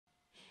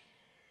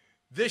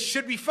this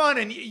should be fun.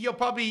 And you'll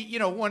probably, you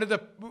know, one of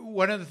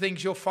the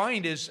things you'll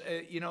find is,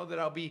 you know, that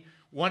I'll be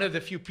one of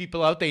the few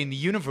people out there in the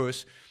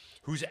universe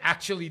who's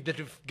actually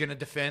going to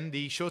defend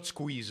the short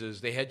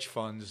squeezes, the hedge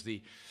funds,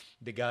 the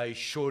guys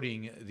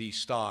shorting these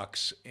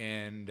stocks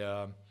and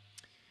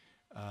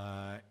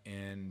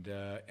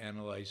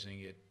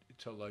analyzing it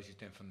to a large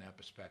extent from that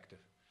perspective.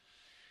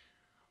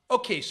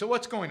 Okay, so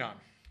what's going on?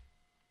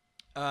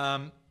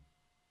 A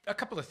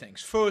couple of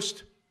things.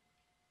 First,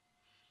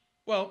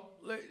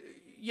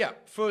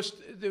 first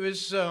there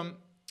is a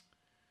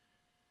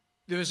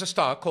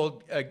stock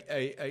called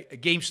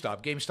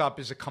Gamestop. Gamestop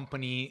is a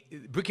company,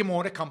 brick and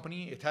mortar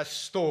company. It has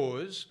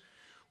stores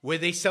where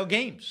they sell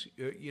games.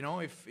 You know,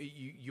 if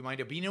you might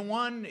have been in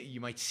one,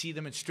 you might see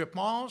them in strip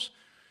malls.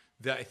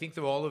 I think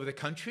they're all over the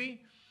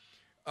country.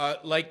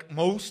 Like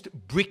most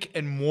brick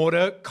and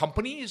mortar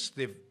companies,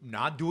 they're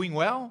not doing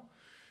well.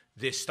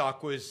 Their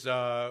stock was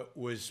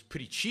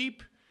pretty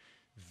cheap.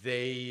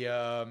 They,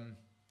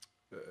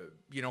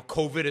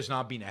 COVID has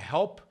not been a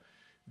help.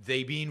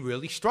 They've been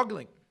really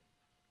struggling.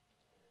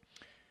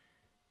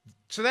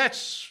 So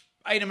that's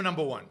item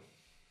number one.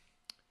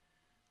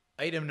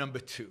 Item number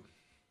two.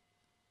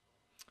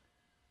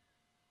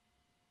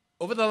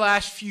 Over the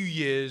last few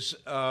years,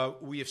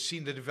 we have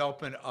seen the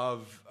development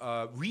of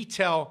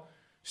retail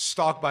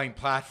stock buying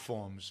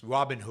platforms.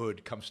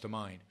 Robinhood comes to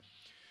mind,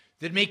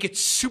 that make it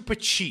super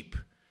cheap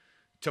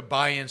to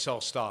buy and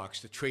sell stocks,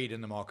 to trade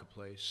in the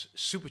marketplace.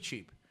 Super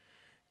cheap.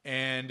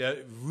 And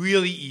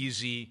really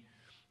easy,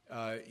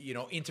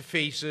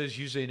 interfaces,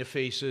 user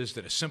interfaces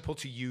that are simple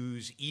to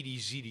use,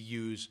 easy to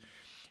use.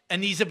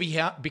 And these have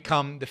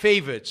become the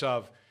favorites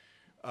of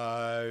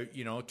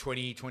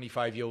 20,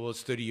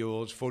 25-year-olds,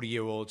 30-year-olds,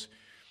 40-year-olds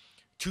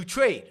to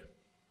trade.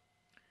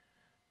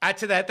 Add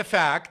to that the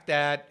fact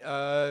that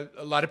a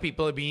lot of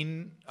people have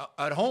been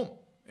at home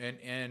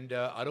and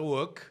out of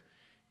work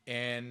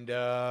and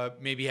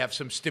maybe have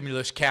some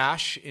stimulus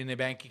cash in their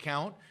bank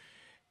account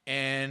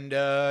and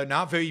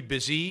not very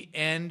busy.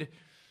 And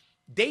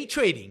day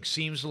trading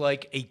seems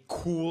like a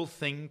cool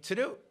thing to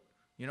do,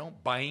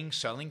 buying,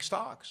 selling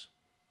stocks.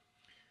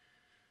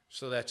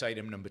 So that's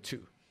item number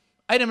two.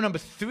 Item number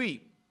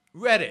three,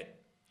 Reddit,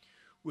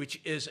 which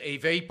is a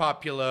very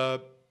popular,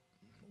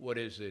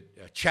 a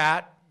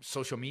chat,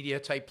 social media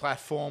type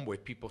platform where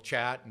people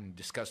chat and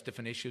discuss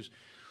different issues.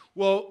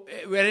 Well,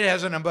 Reddit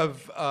has a number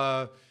of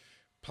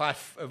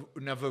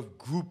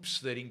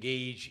groups that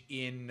engage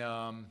in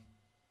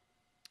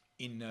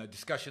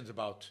discussions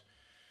about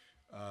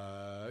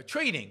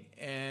trading.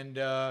 And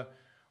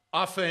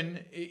often,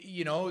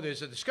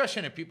 there's a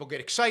discussion and people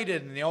get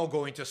excited and they all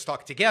go into a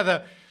stock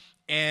together.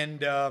 And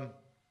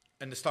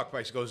the stock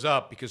price goes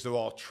up because they're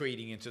all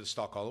trading into the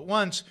stock all at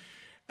once.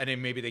 And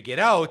then maybe they get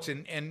out.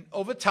 And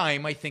over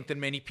time, I think that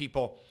many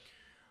people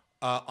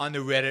on the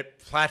Reddit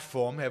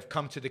platform have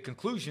come to the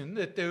conclusion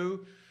that they're,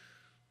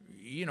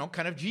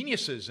 kind of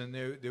geniuses. And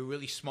they're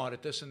really smart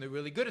at this and they're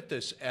really good at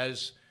this,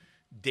 as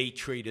day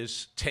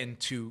traders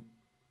tend to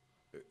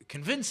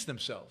convince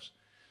themselves.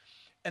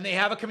 And they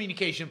have a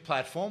communication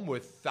platform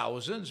with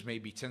thousands,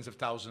 maybe tens of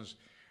thousands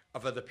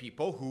of other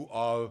people who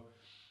are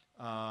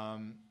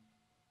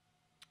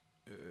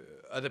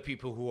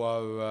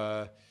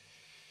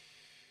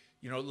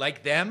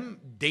like them,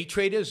 day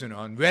traders and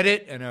on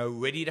Reddit, and are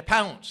ready to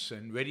pounce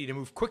and ready to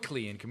move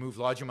quickly and can move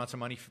large amounts of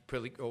money,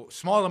 or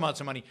small amounts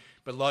of money,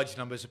 but large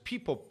numbers of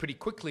people pretty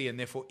quickly, and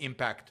therefore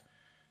impact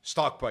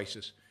stock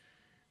prices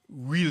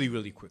really,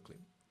 really quickly.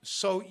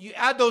 So you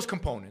add those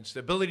components,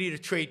 the ability to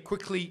trade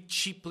quickly,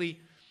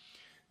 cheaply,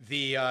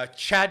 the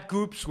chat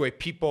groups where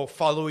people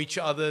follow each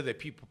other, that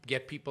people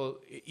get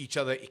each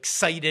other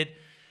excited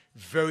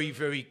very,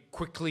 very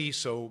quickly.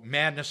 So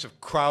madness of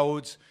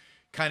crowds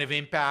kind of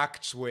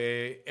impacts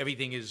where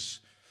everything is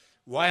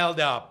riled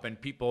up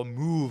and people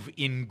move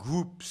in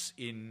groups,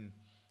 in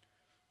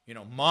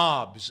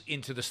mobs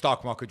into the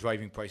stock market,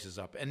 driving prices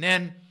up. And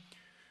then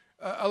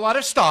a lot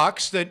of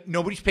stocks that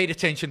nobody's paid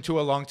attention to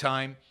a long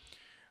time,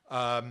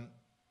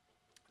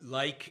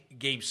 like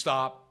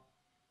GameStop,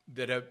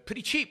 that are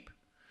pretty cheap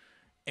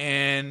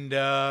and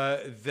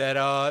that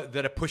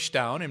are pushed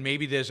down. And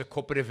maybe there's a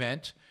corporate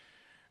event.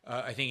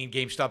 I think in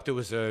GameStop there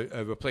was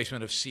a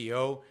replacement of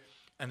CEO,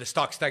 and the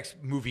stock starts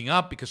moving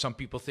up because some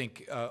people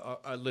think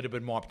a little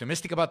bit more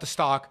optimistic about the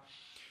stock.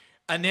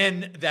 And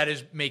then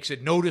that makes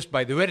it noticed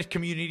by the Reddit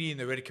community, and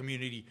the Reddit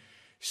community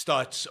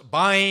starts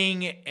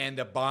buying, and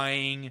the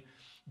buying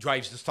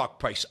drives the stock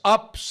price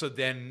up. So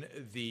then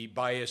the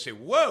buyers say,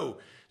 whoa,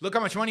 look how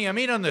much money I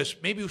made on this.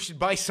 Maybe we should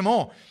buy some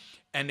more.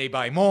 And they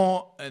buy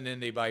more, and then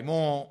they buy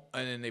more,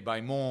 and then they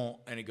buy more,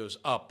 and it goes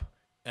up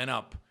and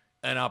up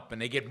and up.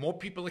 And they get more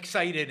people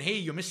excited. Hey,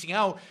 you're missing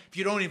out. If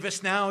you don't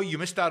invest now, you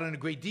missed out on a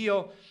great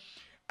deal.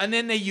 And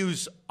then they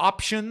use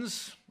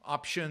options.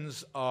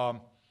 Options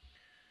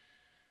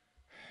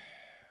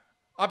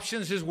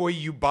is where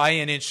you buy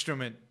an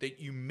instrument that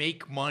you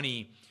make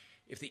money.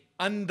 If the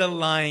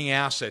underlying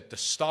asset, the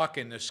stock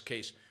in this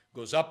case,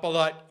 goes up a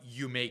lot,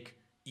 you make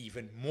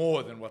even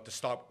more than what the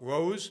stock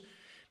rose,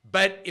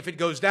 But if it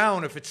goes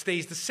down, if it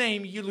stays the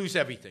same, you lose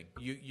everything.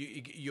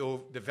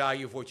 The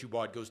value of what you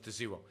bought goes to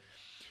zero.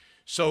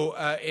 So,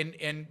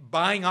 and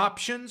buying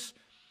options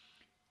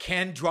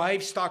can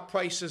drive stock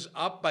prices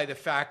up by the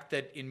fact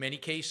that in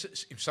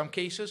some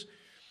cases,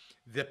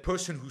 the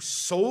person who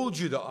sold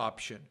you the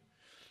option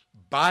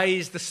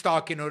buys the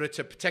stock in order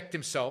to protect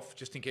himself,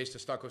 just in case the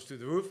stock goes through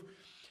the roof.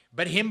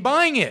 But him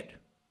buying it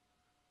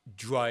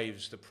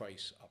drives the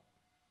price up.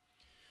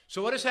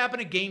 So what has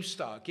happened at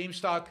GameStop?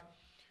 GameStop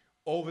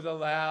over the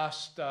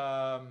last,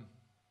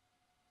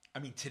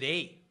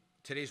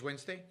 today's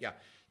Wednesday? Yeah.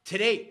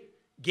 Today,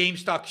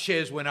 GameStop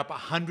shares went up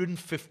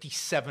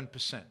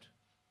 157%.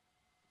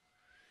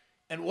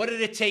 And what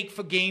did it take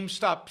for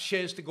GameStop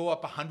shares to go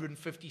up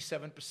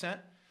 157%?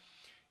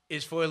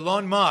 Is for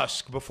Elon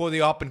Musk, before the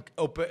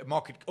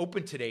market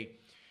opened today,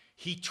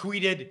 he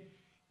tweeted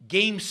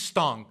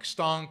GameStonk.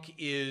 Stonk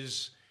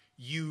is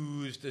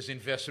used as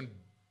investment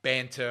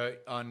banter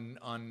on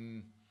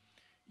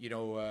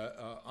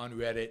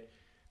Reddit.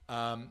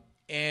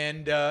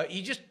 And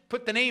he just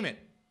put the name in.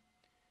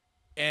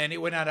 And it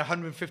went out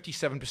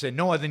 157%.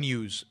 No other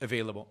news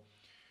available.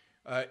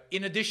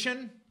 In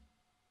addition,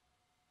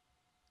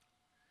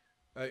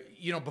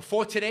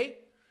 before today,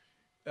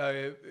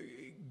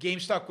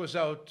 GameStop was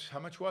out, how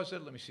much was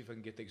it? Let me see if I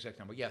can get the exact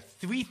number. Yeah,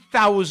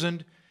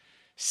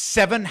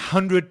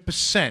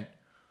 3,700%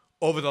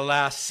 over the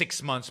last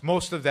 6 months.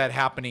 Most of that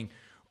happening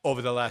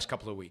over the last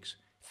couple of weeks.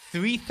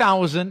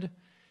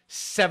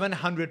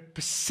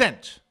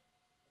 3,700%.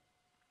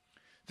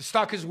 The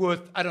stock is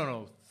worth, I don't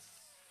know,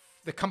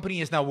 the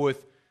company is now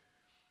worth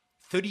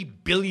 $30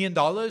 billion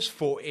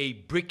for a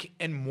brick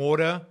and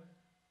mortar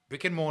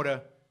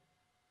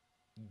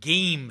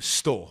game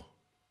store.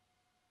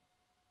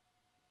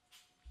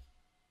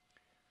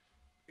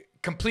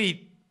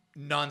 Complete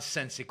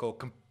nonsensical,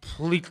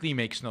 completely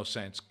makes no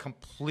sense,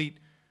 complete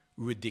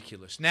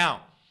ridiculous.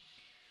 Now,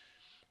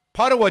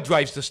 part of what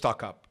drives the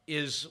stock up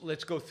is,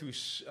 let's go through,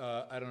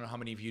 I don't know how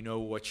many of you know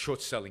what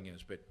short selling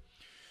is, but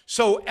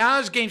so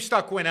as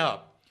GameStop went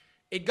up,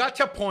 it got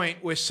to a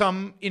point where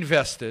some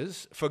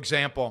investors, for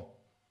example,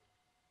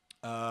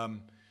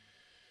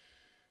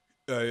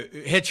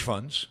 hedge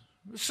funds,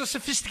 so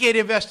sophisticated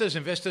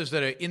investors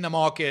that are in the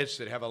markets,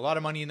 that have a lot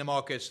of money in the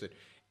markets, that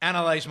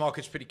analyze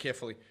markets pretty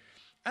carefully.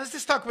 As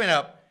the stock went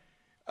up,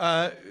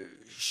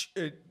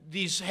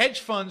 these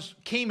hedge funds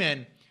came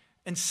in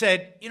and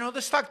said,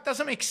 the stock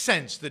doesn't make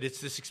sense that it's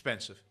this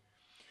expensive.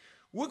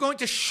 We're going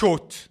to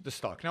short the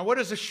stock. Now, what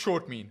does a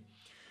short mean?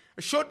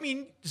 A short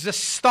means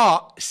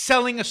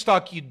selling a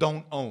stock you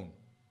don't own.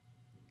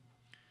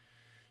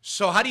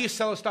 So how do you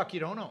sell a stock you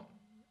don't own?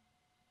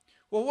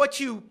 Well, what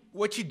you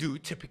do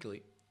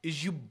typically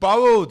is you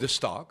borrow the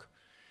stock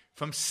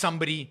from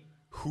somebody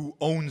who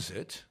owns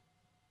it.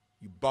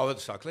 You borrow the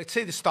stock. Let's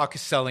say the stock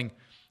is selling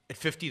at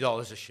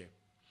 $50 a share,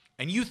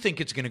 and you think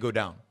it's going to go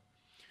down.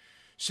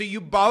 So you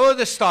borrow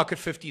the stock at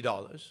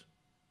 $50,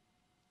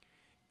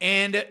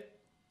 and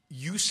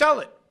you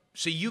sell it.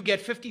 So you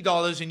get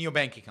 $50 in your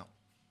bank account.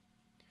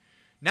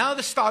 Now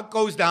the stock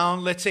goes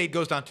down. Let's say it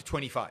goes down to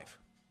 25.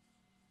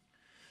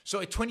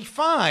 So at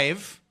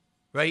 25,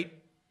 right,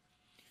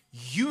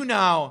 you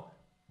now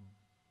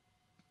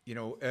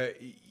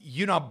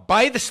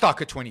buy the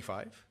stock at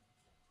 25.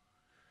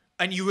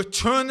 And you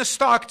return the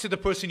stock to the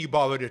person you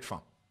borrowed it from,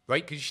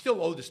 right? Because you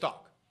still owe the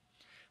stock.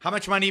 How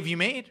much money have you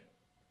made?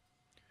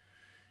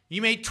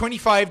 You made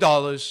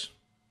 $25.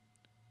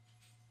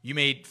 You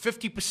made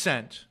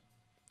 50%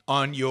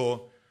 on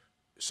your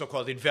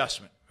so-called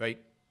investment, right?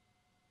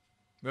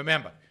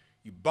 Remember,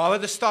 you borrow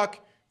the stock,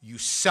 you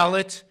sell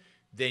it,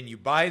 then you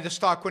buy the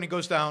stock when it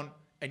goes down,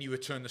 and you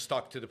return the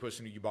stock to the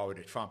person who you borrowed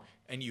it from,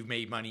 and you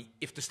made money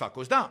if the stock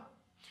goes down.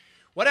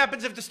 What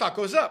happens if the stock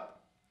goes up?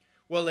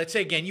 Well, let's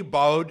say, again, you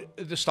borrowed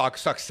the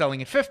stock's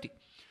selling at 50.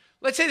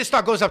 Let's say the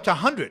stock goes up to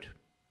 100.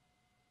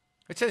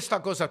 Let's say the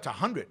stock goes up to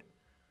 100.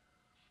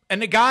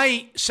 And the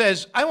guy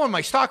says, I want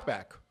my stock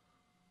back.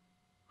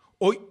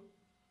 Or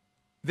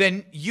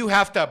then you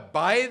have to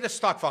buy the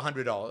stock for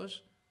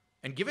 $100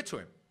 and give it to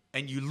him.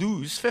 And you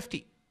lose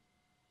 50.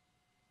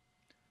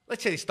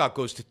 Let's say the stock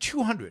goes to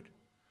 200.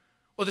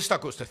 Or the stock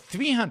goes to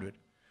 300.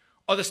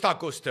 Or the stock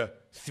goes to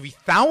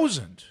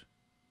 3,000.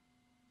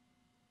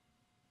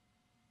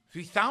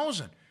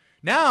 3,000.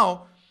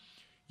 Now,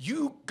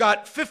 you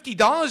got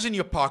 $50 in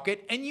your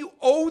pocket, and you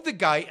owe the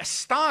guy a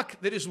stock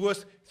that is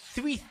worth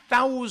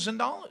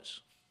 $3,000.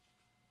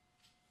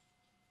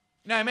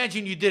 Now,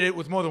 imagine you did it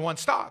with more than one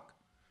stock.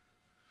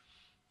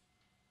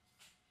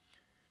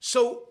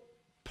 So,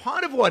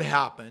 part of what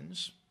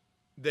happens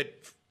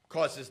that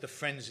causes the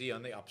frenzy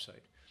on the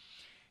upside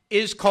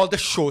is called the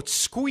short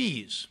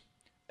squeeze.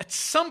 At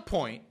some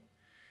point,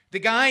 the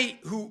guy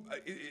who,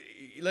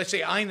 let's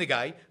say I'm the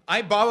guy,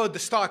 I borrowed the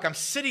stock, I'm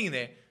sitting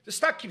there, the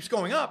stock keeps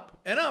going up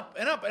and up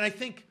and up, and I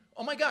think,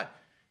 oh my God,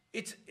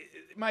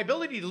 my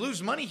ability to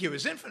lose money here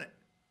is infinite.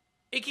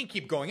 It can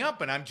keep going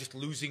up, and I'm just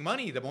losing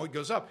money the more it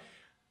goes up.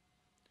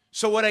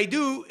 So what I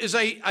do is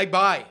I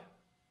buy.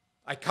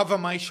 I cover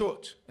my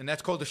short, and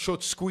that's called a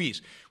short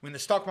squeeze. When the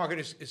stock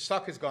market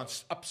stock has gone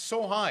up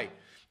so high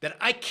that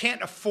I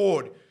can't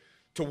afford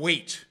to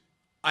wait.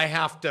 I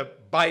have to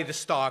buy the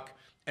stock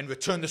and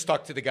return the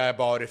stock to the guy I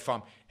bought it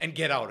from and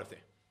get out of there.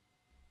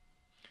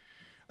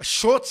 A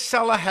short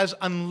seller has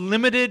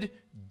unlimited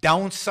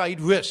downside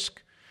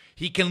risk.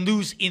 He can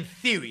lose, in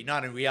theory,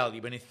 not in reality,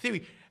 but in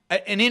theory,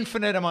 an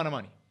infinite amount of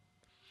money.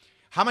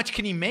 How much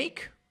can he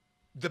make?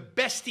 The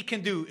best he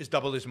can do is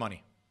double his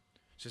money.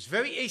 So it's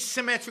very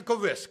asymmetrical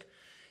risk.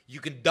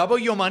 You can double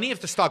your money if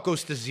the stock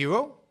goes to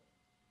zero.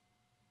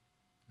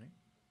 Right?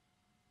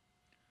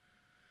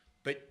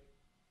 But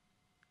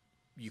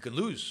you can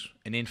lose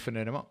an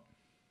infinite amount.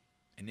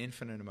 An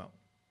infinite amount.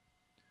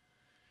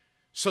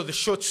 So the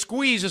short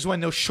squeeze is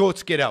when those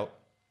shorts get out.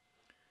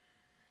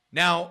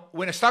 Now,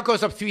 when a stock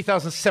goes up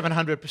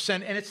 3,700%,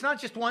 and it's not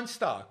just one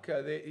stock,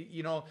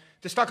 the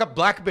stock of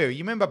BlackBerry.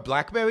 You remember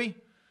BlackBerry,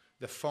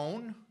 the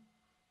phone,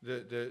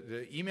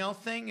 the email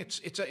thing?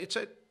 It's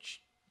a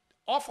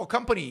awful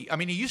company. I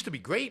mean, it used to be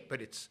great,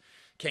 but it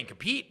can't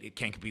compete. It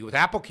can't compete with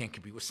Apple. Can't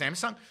compete with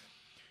Samsung.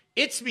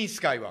 It's been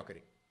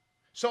skyrocketing.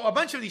 So a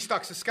bunch of these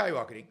stocks are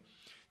skyrocketing.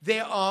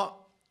 There are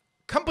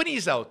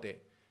companies out there,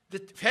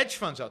 hedge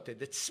funds out there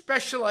that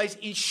specialize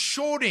in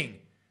shorting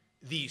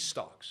these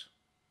stocks.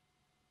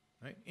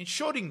 Right? In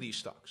shorting these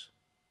stocks.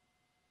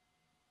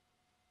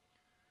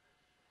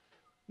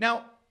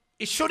 Now,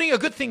 is shorting a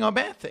good thing or a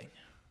bad thing?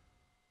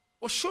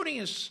 Well, shorting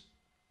is,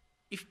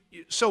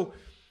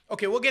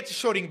 okay, we'll get to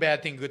shorting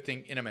bad thing, good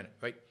thing in a minute,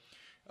 right?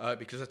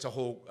 Because that's a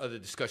whole other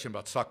discussion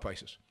about stock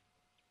prices.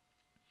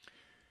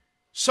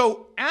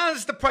 So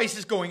as the price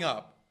is going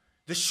up,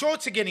 the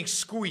shorts are getting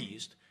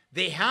squeezed.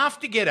 They have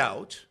to get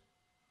out.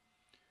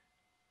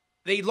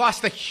 They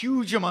lost a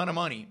huge amount of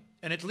money.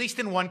 And at least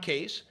in one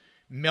case,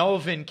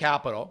 Melvin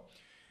Capital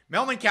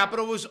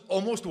was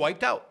almost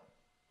wiped out.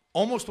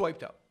 Almost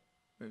wiped out.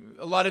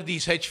 A lot of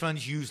these hedge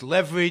funds use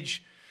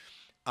leverage,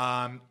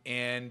 and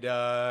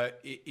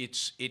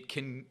it's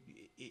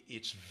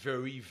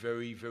very,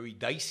 very, very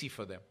dicey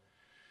for them.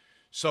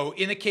 So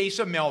in the case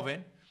of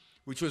Melvin,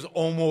 which was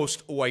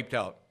almost wiped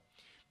out.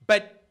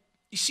 But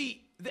you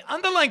see, the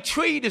underlying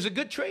trade is a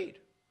good trade.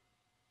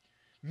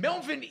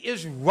 Melvin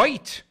is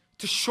right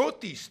to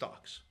short these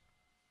stocks.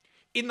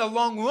 In the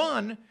long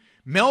run,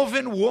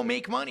 Melvin will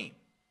make money.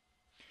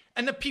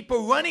 And the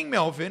people running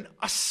Melvin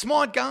are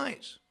smart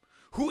guys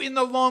who in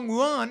the long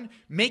run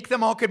make the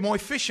market more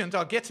efficient.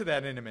 I'll get to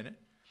that in a minute.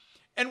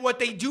 And what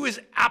they do is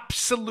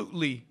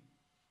absolutely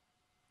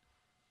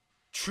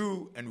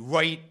true and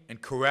right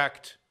and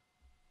correct.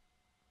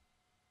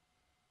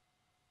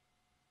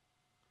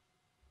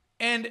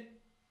 And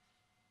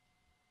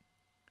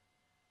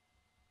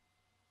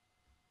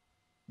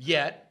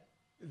yet,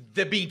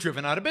 they're being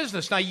driven out of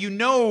business. Now, you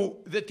know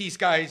that these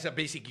guys are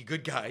basically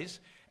good guys,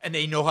 and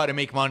they know how to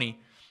make money,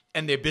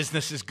 and their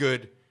business is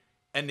good,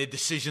 and their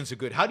decisions are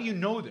good. How do you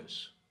know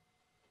this?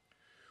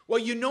 Well,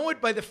 you know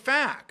it by the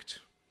fact.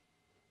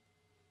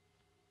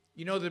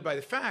 You know that by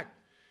the fact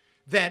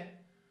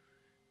that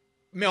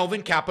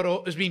Melvin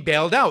Capital is being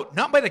bailed out.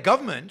 Not by the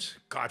government,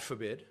 God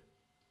forbid.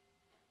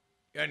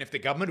 And if the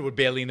government were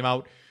bailing them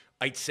out,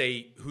 I'd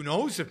say, who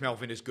knows if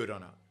Melvin is good or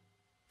not,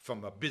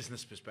 from a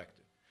business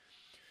perspective.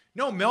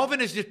 No,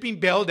 Melvin is just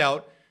being bailed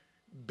out.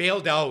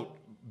 Bailout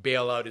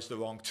is the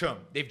wrong term.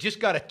 They've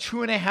just got a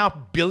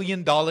 $2.5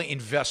 billion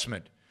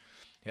investment.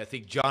 I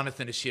think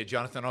Jonathan is here.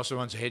 Jonathan also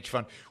runs a hedge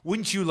fund.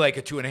 Wouldn't you like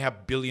a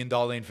 $2.5 billion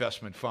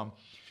investment from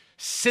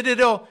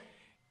Citadel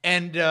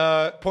and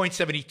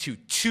Point72,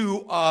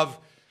 two of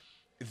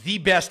the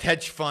best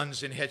hedge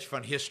funds in hedge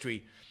fund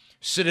history,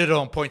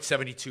 Citadel and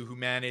Point72, who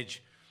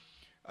manage,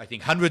 I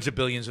think, hundreds of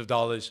billions of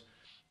dollars,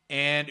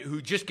 and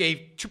who just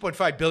gave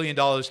 $2.5 billion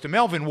to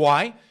Melvin.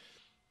 Why?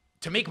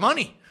 To make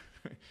money.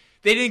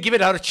 They didn't give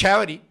it out of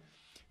charity.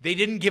 They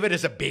didn't give it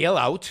as a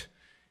bailout.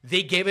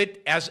 They gave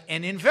it as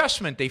an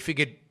investment. They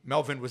figured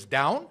Melvin was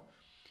down.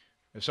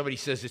 If somebody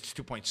says it's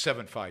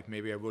 2.75,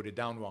 maybe I wrote it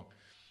down wrong.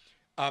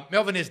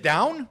 Melvin is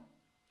down.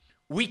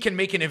 We can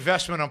make an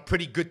investment on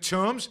pretty good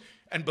terms.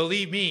 And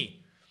believe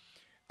me,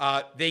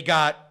 they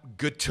got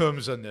good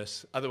terms on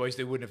this. Otherwise,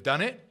 they wouldn't have done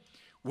it.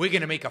 We're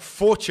going to make a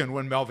fortune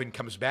when Melvin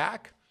comes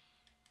back.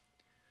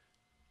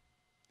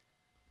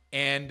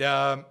 And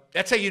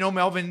that's how you know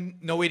Melvin,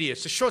 no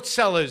idiots. The short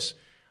sellers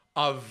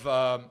of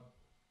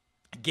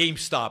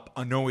Gamestop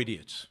are no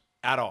idiots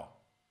at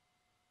all.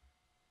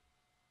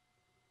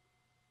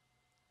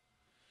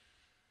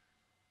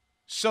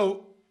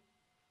 So,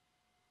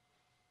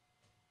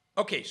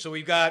 okay, so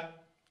we've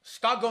got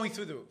stock going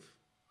through the roof.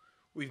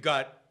 We've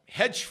got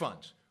hedge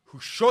funds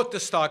who short the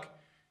stock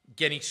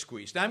getting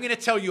squeezed. Now, I'm going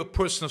to tell you a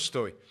personal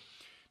story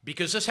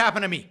because this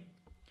happened to me.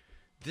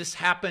 This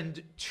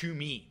happened to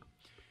me.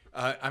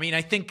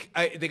 I think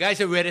the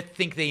guys at Reddit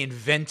think they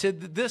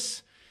invented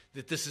this,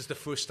 that this is the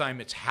first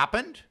time it's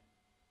happened.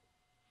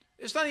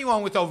 There's nothing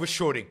wrong with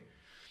overshorting.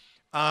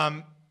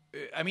 They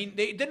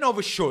didn't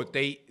overshort.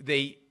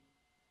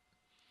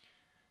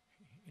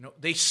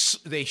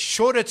 They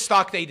shorted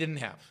stock they didn't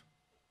have.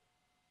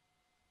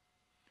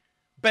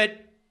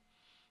 But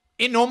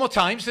in normal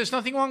times, there's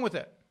nothing wrong with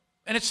that.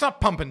 And it's not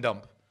pump and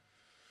dump.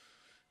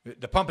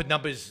 The pump and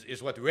dump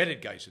is what the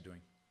Reddit guys are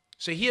doing.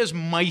 So here's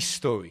my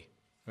story,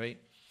 right?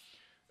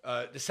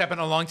 This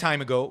happened a long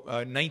time ago,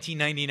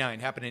 1999.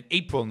 Happened in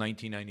April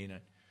 1999.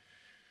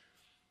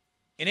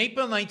 In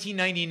April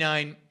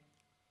 1999,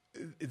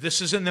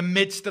 this is in the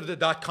midst of the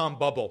dot-com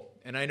bubble.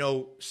 And I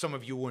know some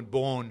of you weren't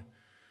born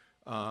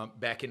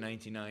back in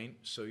 99,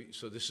 so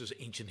this is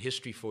ancient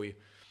history for you.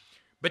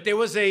 But there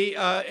was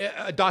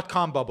a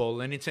dot-com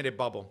bubble, an internet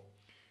bubble.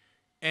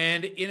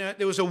 And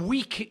there was a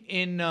week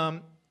in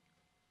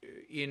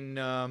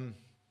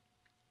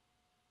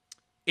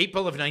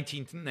April of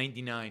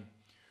 1999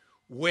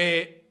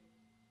 where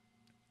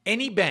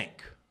any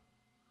bank,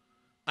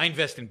 I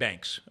invest in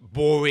banks,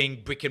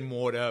 boring brick and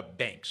mortar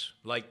banks,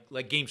 like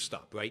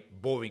Gamestop, right?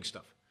 Boring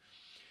stuff.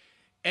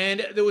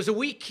 And there was a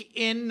week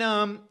in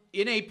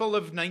April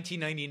of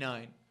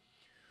 1999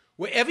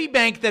 where every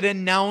bank that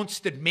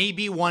announced that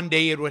maybe one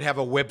day it would have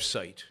a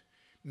website,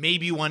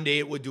 maybe one day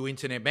it would do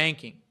internet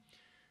banking,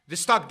 the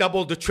stock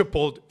doubled or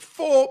tripled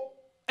for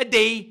a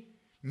day,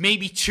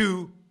 maybe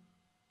two,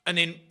 and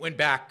then went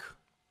back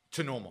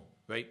to normal,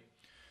 right?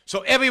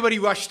 So everybody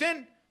rushed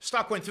in,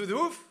 stock went through the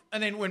roof,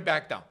 and then went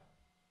back down.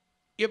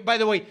 Yeah, by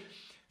the way,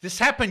 this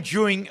happened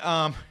during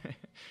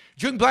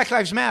Black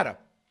Lives Matter.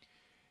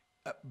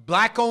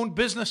 Black-owned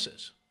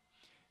businesses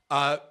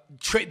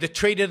that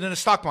traded in the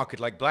stock market,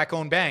 like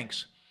black-owned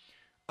banks,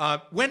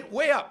 went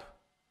way up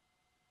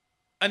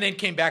and then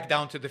came back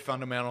down to the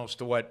fundamentals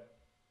to what?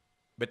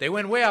 But they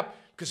went way up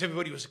because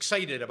everybody was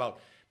excited about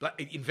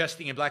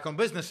investing in black-owned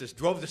businesses,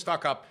 drove the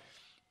stock up,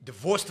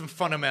 divorced from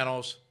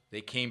fundamentals,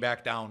 they came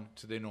back down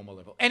to their normal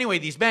level. Anyway,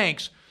 these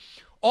banks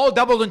all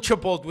doubled and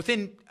tripled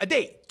within a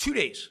day, 2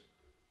 days.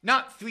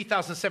 Not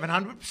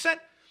 3,700%,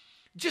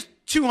 just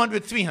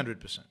 200,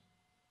 300%.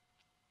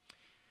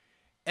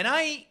 And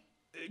I,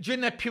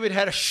 during that period,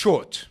 had a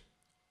short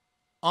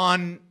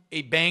on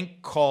a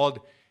bank called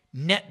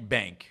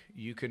NetBank.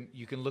 You can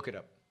look it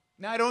up.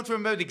 Now, I don't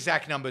remember the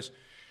exact numbers,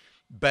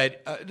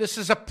 but this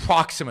is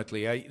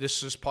approximately,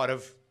 this is part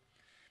of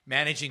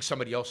managing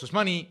somebody else's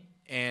money,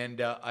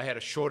 and I had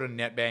a short on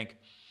NetBank.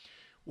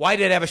 Why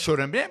did I have a short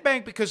on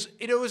NetBank? Because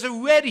it was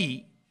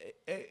already,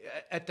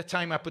 at the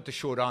time I put the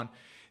short on,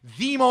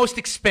 the most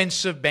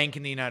expensive bank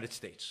in the United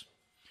States.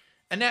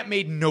 And that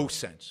made no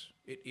sense.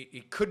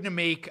 It couldn't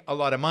make a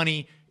lot of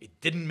money.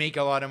 It didn't make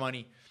a lot of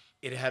money.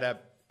 It had a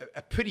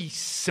pretty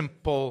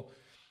simple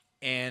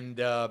and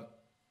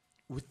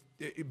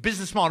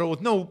business model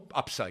with no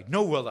upside,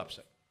 no real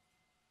upside.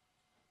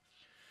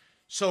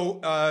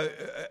 So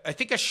I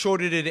think I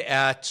shorted it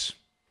at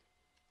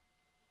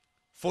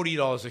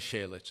 $40 a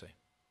share, let's say.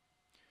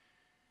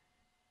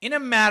 In a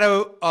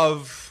matter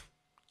of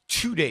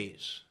 2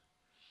 days,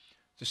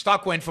 the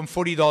stock went from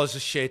 $40 a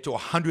share to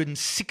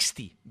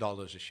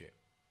 $160 a share.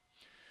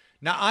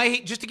 Now,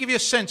 just to give you a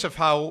sense of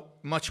how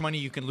much money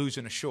you can lose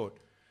in a short,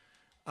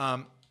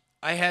 I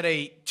had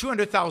a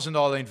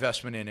 $200,000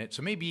 investment in it,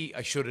 so maybe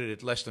I shorted it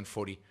at less than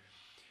 40.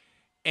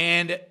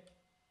 And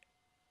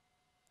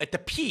at the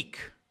peak,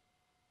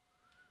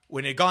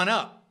 when it had gone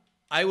up,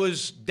 I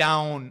was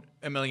down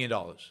 $1 million.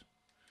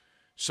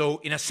 So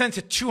in a sense,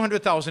 a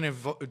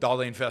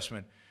 $200,000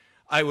 investment,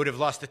 I would have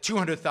lost the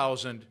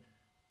 $200,000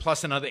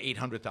 plus another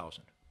 $800,000.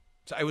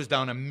 So I was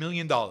down $1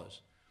 million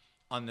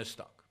on this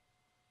stock.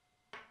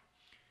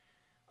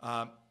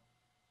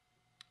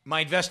 My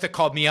investor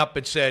called me up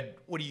and said,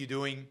 "What are you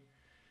doing?"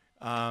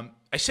 I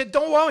said,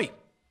 "Don't worry.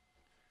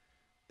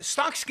 The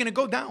stock's going to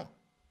go down.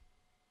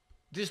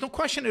 There's no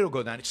question it'll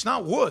go down. It's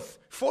not worth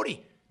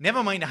 40.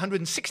 Never mind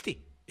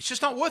 160. It's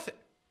just not worth it."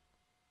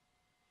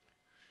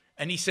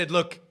 And he said,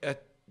 "Look,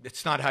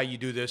 it's not how you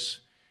do this.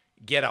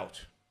 Get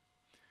out."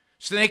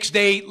 So the next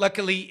day,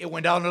 luckily, it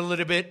went down a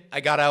little bit. I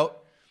got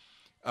out.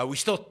 We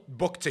still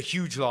booked a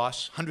huge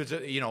loss, hundreds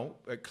of,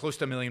 close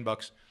to $1 million.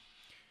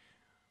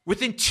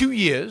 Within 2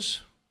 years,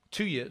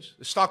 the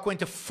stock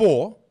went to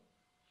 4.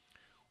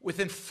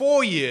 Within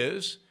 4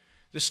 years,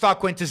 the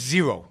stock went to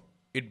 0.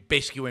 It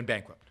basically went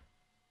bankrupt.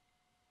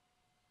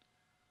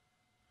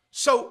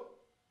 So,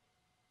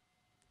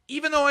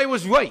 even though I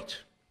was right,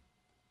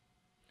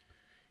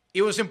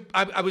 I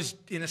was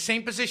in the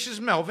same position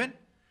as Melvin.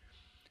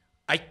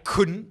 I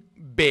couldn't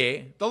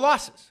bear the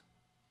losses.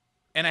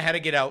 And I had to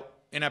get out,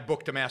 and I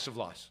booked a massive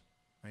loss.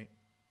 Right?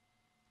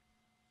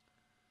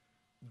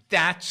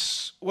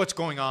 That's what's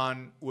going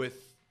on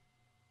with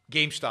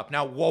GameStop.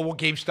 Now, what will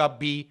GameStop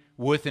be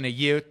worth in a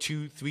year,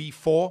 2, 3,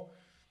 4?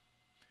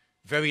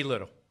 Very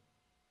little.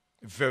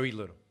 Very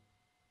little.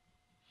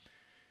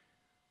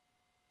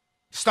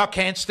 Stock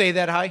can't stay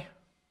that high.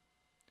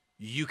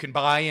 You can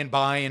buy and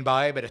buy and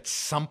buy, but at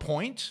some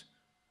point,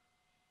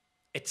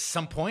 it's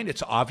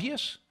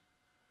obvious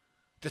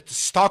that the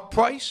stock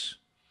price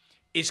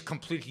is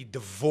completely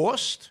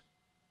divorced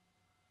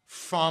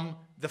from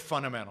the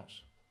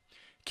fundamentals.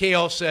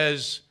 KL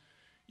says,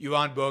 "You're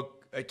on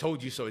book, I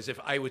told you so," as if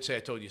I would say I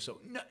told you so.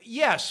 No,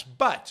 yes,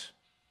 but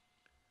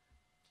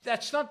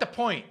that's not the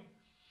point.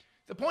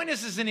 The point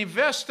is, as an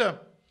investor,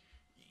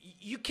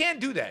 You can't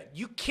do that.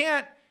 You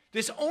can't.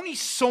 There's only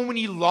so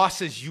many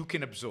losses you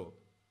can absorb.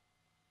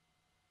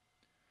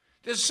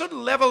 There's a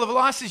certain level of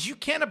losses you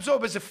can't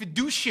absorb as a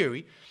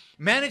fiduciary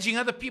managing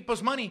other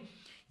people's money.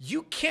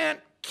 You can't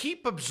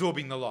keep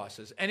absorbing the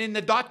losses. And in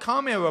the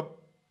dot-com era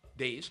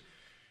days,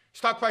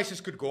 stock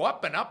prices could go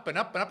up and up and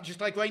up and up, just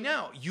like right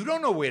now. You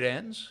don't know where it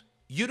ends.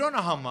 You don't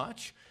know how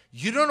much.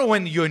 You don't know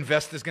when your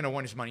investor's going to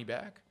want his money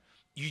back.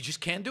 You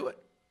just can't do it.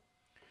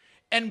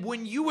 And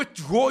when you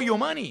withdraw your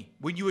money,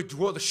 when you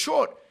withdraw the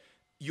short,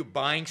 you're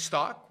buying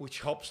stock, which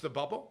helps the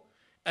bubble,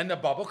 and the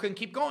bubble can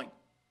keep going.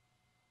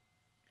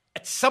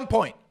 At some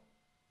point,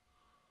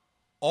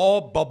 all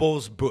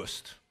bubbles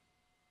burst.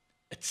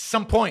 At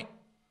some point,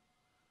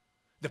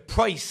 the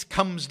price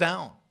comes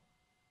down.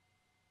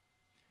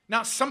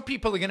 Now, some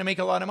people are going to make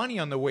a lot of money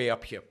on the way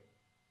up here.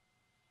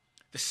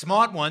 The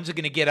smart ones are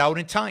going to get out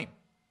in time.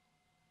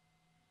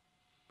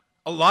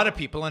 A lot of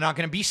people are not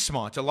going to be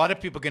smart. A lot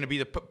of people are going to be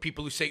the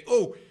people who say,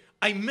 oh,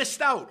 I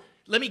missed out.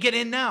 Let me get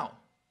in now.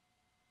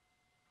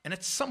 And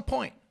at some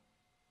point,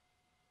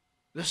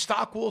 the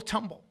stock will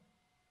tumble.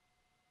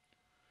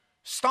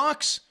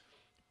 Stocks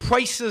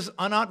prices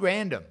are not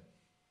random.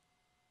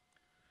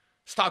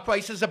 Stock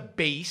prices are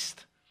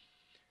based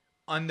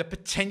on the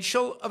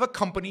potential of a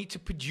company to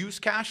produce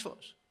cash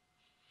flows.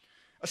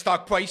 A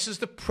stock price is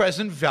the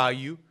present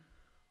value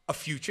of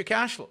future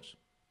cash flows.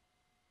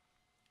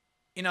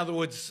 In other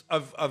words,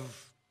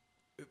 of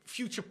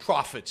future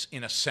profits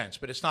in a sense,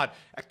 but it's not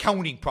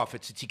accounting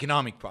profits, it's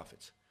economic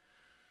profits.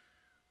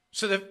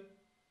 So the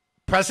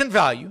present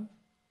value,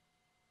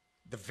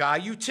 the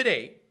value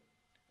today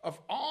of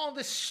all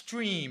the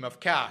stream of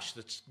cash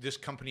that this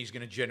company is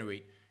going to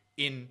generate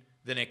in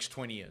the next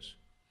 20 years.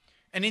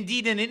 And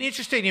indeed, in an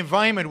interest rate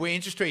environment where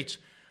interest rates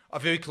are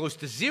very close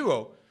to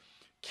zero,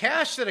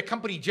 cash that a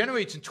company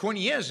generates in 20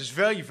 years is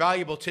very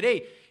valuable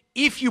today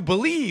if you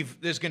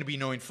believe there's going to be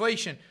no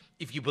inflation,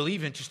 if you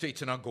believe interest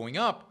rates are not going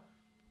up.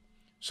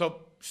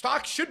 So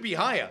stocks should be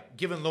higher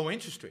given low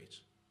interest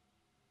rates.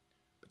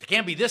 But they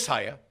can't be this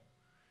higher.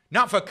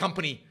 Not for a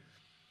company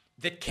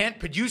that can't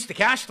produce the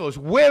cash flows.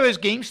 Where is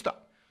Gamestop?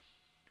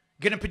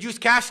 Going to produce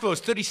cash flows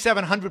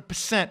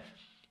 3,700%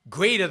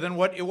 greater than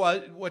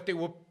what they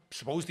were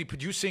supposedly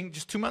producing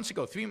just 2 months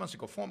ago, 3 months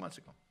ago, 4 months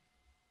ago.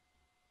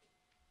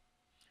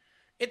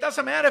 It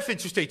doesn't matter if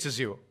interest rates are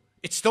zero.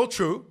 It's still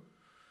true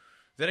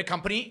that the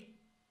company's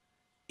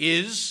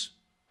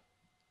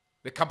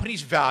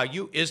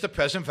value is the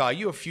present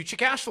value of future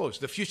cash flows.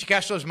 The future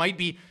cash flows might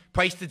be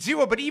priced at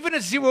zero, but even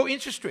at zero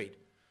interest rate,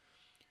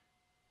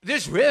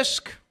 there's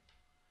risk.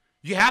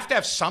 You have to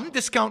have some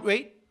discount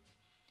rate.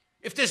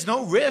 If there's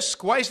no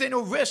risk, why is there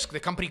no risk? The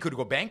company could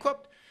go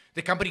bankrupt.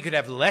 The company could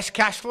have less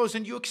cash flows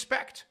than you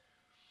expect.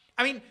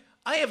 I mean,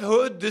 I have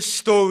heard this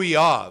story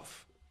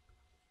of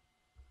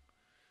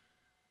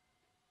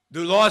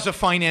the laws of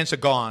finance are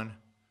gone.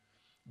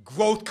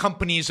 Growth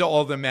companies are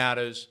all that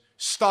matters.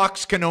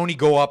 Stocks can only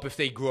go up if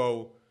they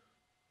grow.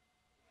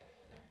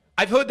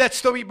 I've heard that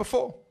story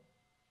before.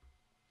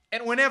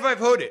 And whenever I've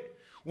heard it,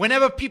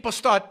 whenever people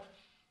start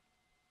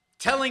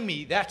telling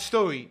me that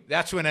story,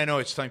 that's when I know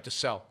it's time to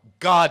sell.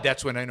 God,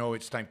 that's when I know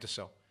it's time to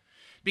sell.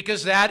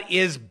 Because that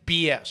is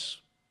BS.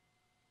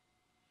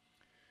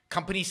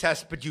 Companies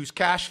has to produce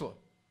cash flow.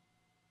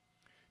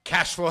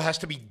 Cash flow has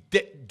to be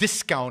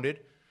discounted.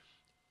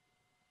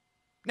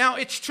 Now,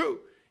 it's true.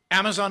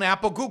 Amazon,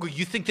 Apple, Google.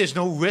 You think there's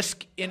no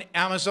risk in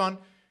Amazon,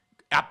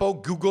 Apple,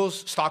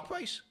 Google's stock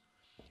price?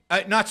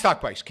 Not stock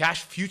price,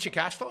 future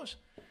cash flows?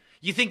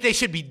 You think they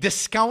should be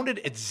discounted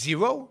at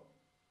zero?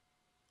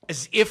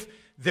 As if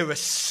they're a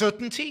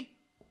certainty?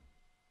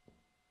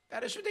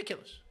 That is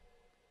ridiculous.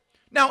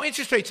 Now,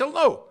 interest rates are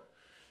low.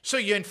 So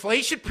your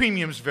inflation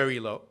premium is very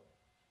low.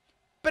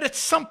 But at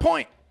some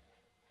point,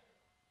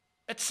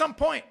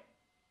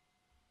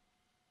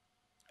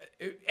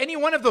 any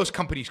one of those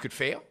companies could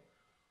fail.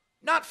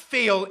 Not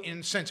fail in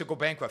the sense of go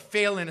bankrupt,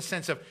 fail in a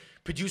sense of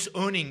produce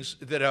earnings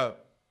that are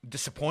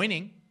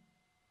disappointing.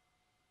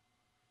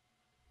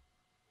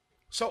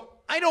 So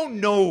I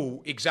don't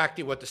know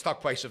exactly what the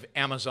stock price of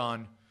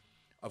Amazon,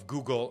 of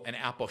Google, and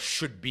Apple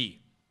should be.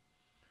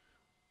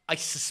 I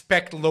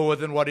suspect lower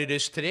than what it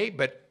is today,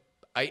 but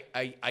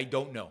I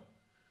don't know.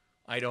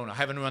 I don't know. I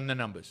haven't run the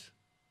numbers.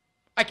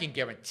 I can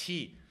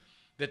guarantee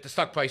that the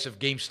stock price of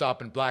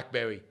GameStop and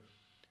BlackBerry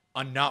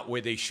are not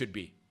where they should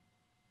be.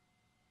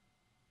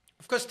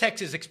 Of course, tech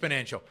is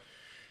exponential,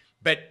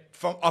 but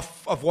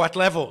of what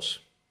levels?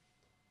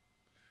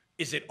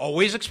 Is it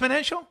always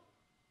exponential?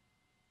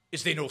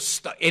 Is there no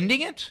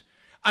ending it?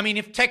 I mean,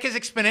 if tech is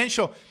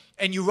exponential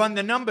and you run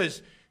the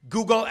numbers,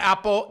 Google,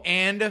 Apple,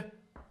 and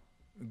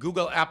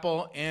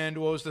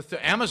what was the third?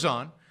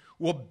 Amazon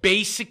will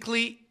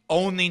basically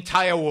own the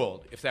entire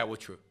world if that were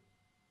true.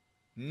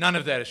 None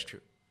of that is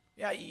true.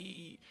 Yeah,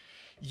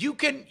 you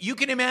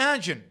can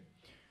imagine,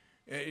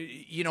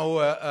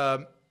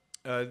 that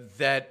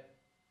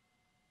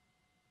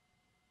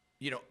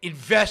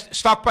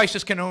stock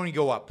prices can only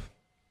go up,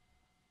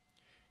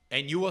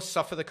 and you will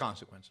suffer the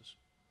consequences.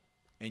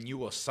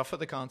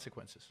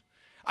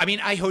 I mean,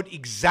 I heard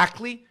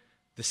exactly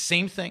the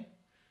same thing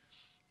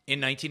in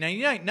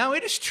 1999. Now,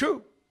 it is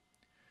true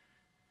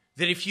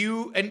that if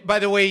you, and by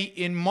the way,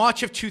 in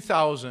March of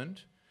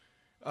 2000,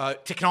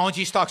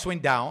 technology stocks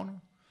went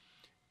down,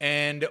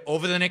 and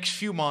over the next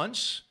few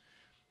months,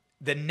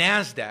 the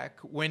NASDAQ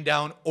went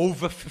down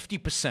over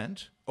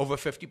 50%, over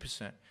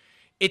 50%.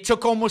 It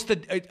took almost,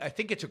 I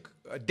think it took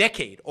a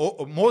decade,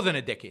 or more than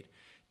a decade,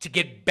 to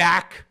get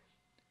back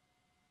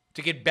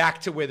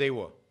to where they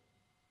were.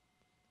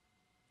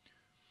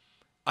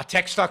 Are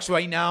tech stocks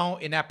right now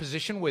in that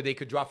position where they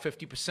could drop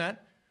 50%?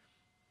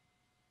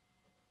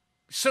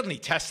 Certainly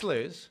Tesla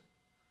is.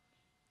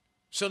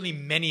 Certainly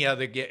many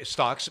other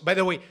stocks. By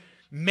the way,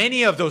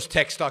 many of those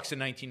tech stocks in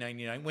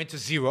 1999 went to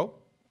zero.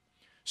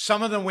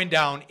 Some of them went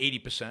down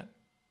 80%.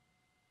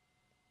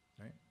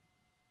 Right?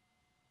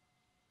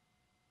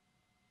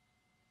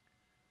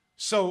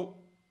 So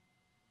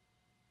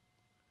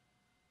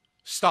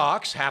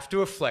stocks have to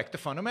reflect the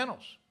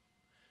fundamentals.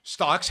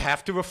 Stocks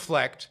have to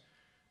reflect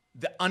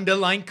the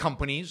underlying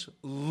company's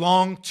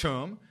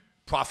long-term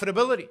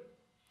profitability.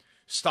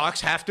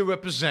 Stocks have to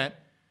represent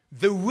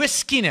the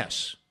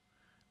riskiness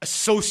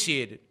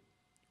associated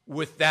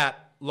with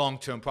that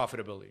long-term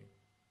profitability.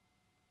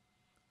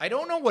 I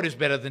don't know what is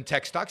better than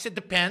tech stocks. It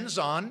depends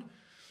on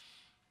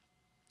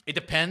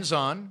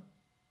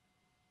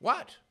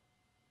what?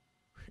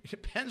 It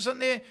depends on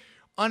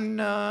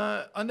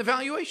the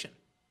valuation.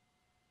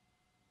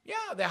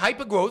 Yeah, they're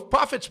hyper growth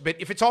profits, but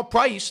if it's all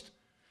priced,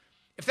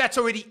 if that's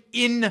already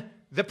in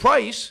the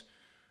price,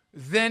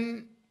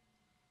 then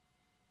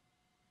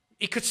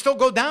it could still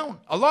go down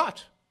a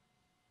lot.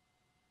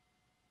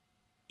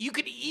 You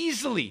could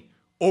easily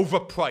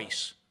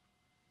overprice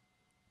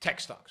tech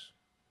stocks.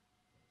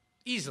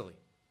 Easily.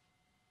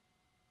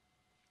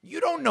 You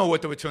don't know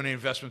what the return on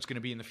investment is going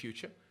to be in the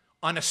future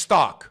on a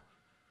stock,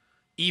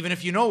 even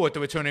if you know what the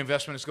return on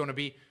investment is going to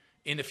be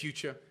in the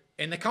future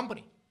in the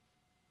company.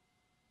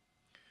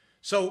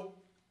 So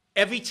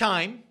every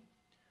time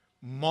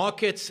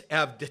markets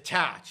have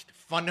detached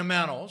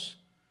fundamentals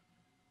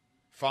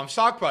from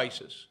stock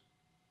prices,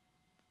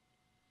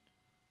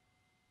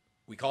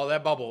 we call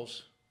that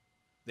bubbles.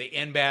 They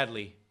end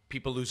badly.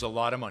 People lose a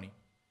lot of money.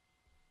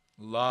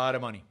 A lot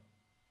of money.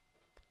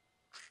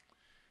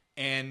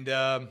 And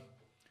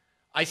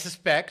I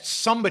suspect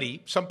some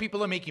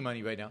people are making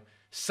money right now.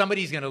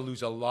 Somebody's going to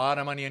lose a lot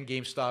of money on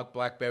GameStop,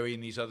 BlackBerry,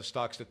 and these other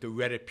stocks that the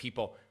Reddit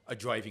people are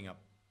driving up.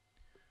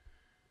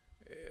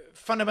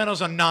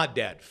 Fundamentals are not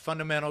dead.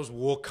 Fundamentals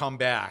will come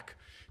back.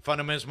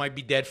 Fundamentals might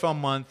be dead for a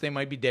month. They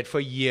might be dead for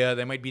a year.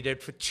 They might be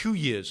dead for 2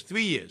 years,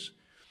 3 years.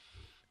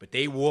 But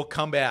they will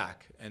come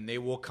back, and they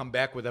will come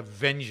back with a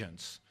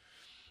vengeance.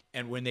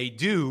 And when they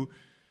do,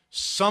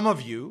 some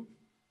of you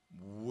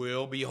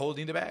will be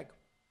holding the bag.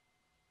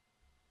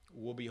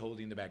 Will be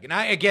holding the bag. And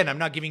I'm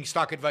not giving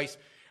stock advice.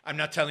 I'm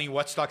not telling you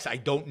what stocks. I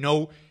don't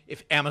know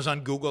if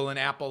Amazon, Google, and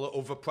Apple are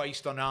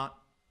overpriced or not.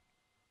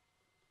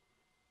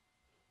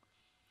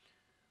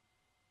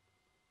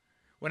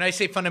 When I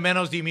say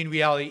fundamentals, do you mean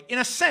reality? In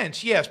a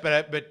sense, yes,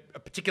 but a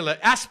particular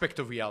aspect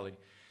of reality.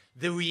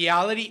 The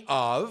reality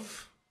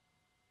of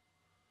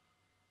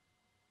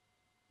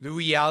the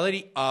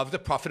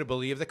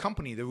profitability of the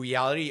company, the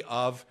reality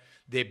of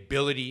the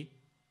ability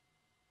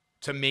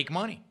to make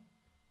money.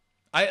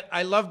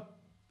 I love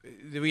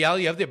the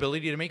reality of the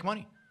ability to make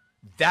money.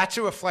 That's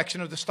a reflection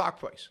of the stock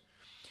price.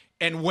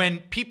 And when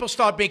people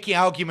start making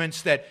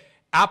arguments that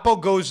Apple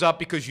goes up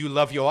because you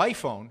love your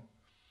iPhone,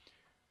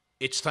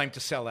 it's time to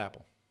sell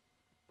Apple.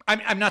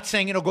 I'm not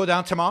saying it'll go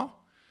down tomorrow,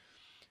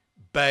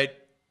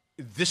 but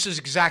this is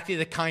exactly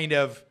the kind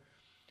of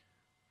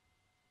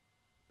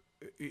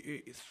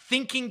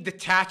thinking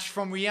detached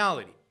from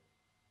reality.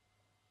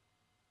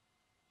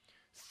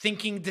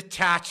 Thinking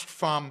detached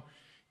from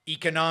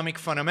economic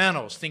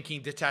fundamentals,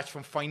 thinking detached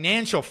from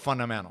financial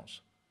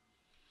fundamentals.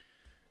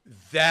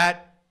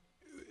 That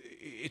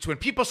it's when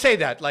people say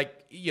that,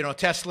 like,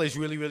 Tesla is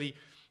really, really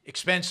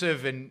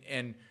expensive,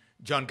 and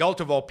John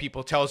Galt of all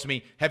people tells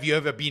me, have you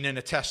ever been in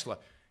a Tesla?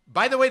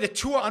 By the way, the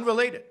two are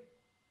unrelated.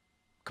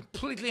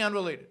 Completely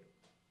unrelated.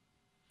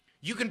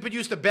 You can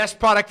produce the best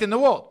product in the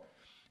world,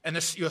 and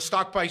your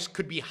stock price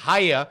could be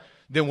higher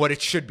than what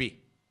it should be.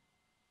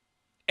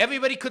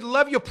 Everybody could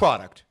love your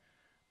product,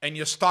 and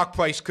your stock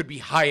price could be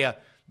higher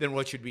than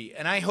what it should be.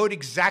 And I heard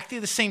exactly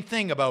the same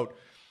thing about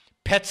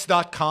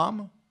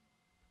Pets.com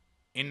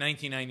in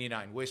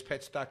 1999. Where's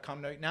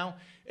Pets.com right now?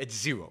 It's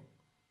zero.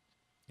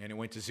 And it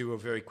went to zero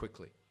very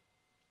quickly.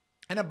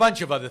 And a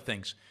bunch of other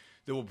things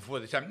that were before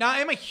the time. Now,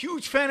 I'm a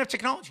huge fan of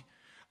technology.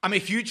 I'm a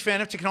huge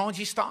fan of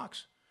technology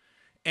stocks.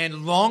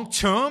 And long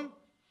term,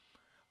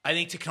 I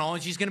think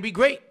technology is going to be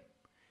great.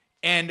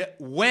 And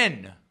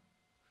when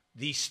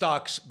these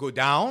stocks go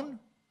down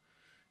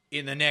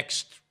in the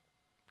next,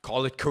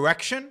 call it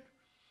correction,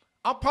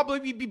 I'll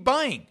probably be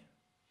buying.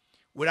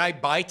 Would I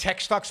buy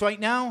tech stocks right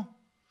now?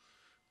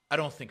 I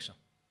don't think so.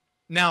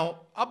 Now,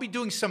 I'll be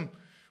doing some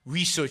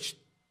research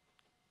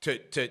to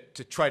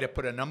try to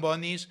put a number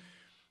on these,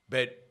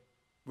 but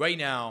right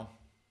now,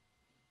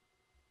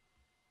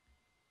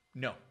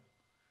 no.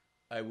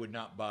 I would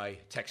not buy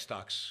tech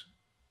stocks.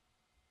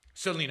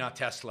 Certainly not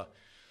Tesla.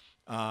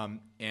 You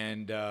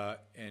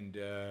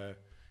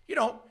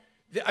know,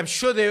 I'm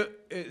sure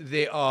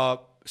there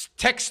are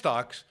tech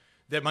stocks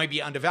that might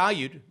be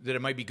undervalued, that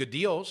it might be good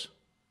deals.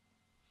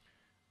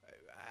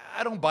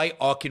 I don't buy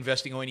ARK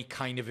investing or any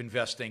kind of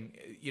investing.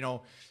 You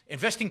know,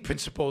 investing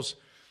principles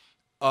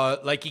are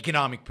like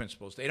economic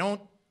principles. They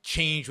don't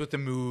change with the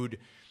mood.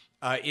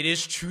 It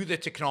is true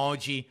that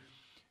technology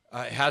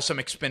has some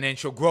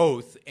exponential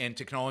growth, and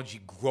technology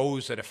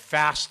grows at a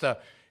faster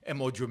and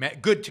more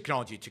dramatic, good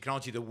technology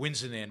that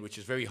wins in the end, which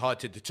is very hard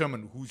to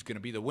determine who's going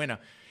to be the winner.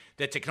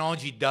 That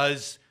technology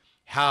does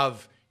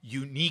have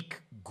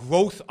unique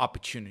growth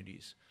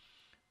opportunities,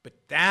 but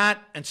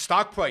that and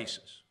stock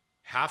prices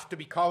have to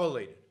be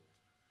correlated,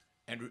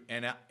 and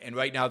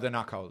right now they're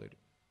not correlated.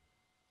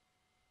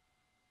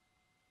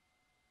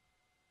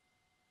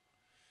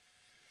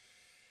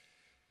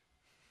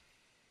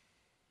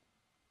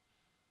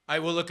 I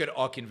will look at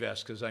ARK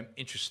Invest because I'm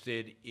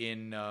interested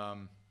in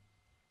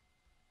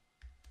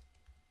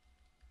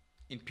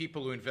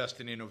people who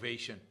invest in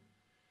innovation.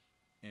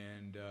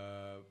 And,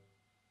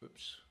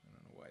 oops, I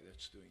don't know why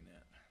that's doing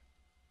that.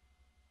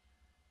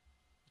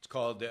 It's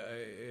called,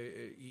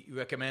 he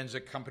recommends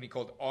a company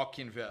called ARK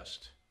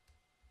Invest.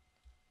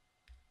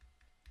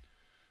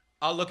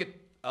 I'll look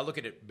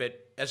at it,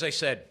 but as I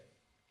said,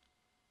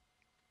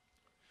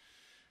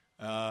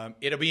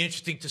 it'll be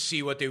interesting to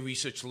see what their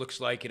research looks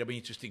like. It'll be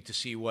interesting to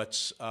see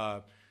what's,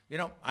 you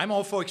know, I'm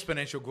all for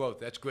exponential growth.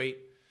 That's great.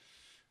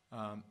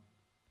 All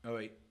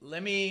right,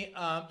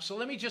 I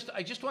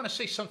just want to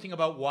say something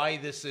about why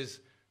this is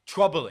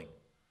troubling,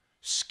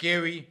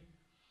 scary,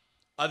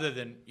 other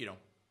than, you know,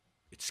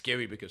 it's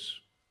scary because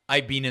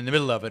I've been in the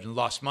middle of it and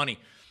lost money.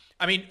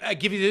 I mean, I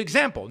give you the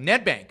example,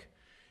 NetBank.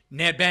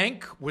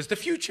 NetBank was the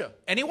future,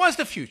 and it was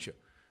the future.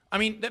 I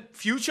mean, the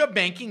future of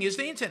banking is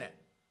the internet.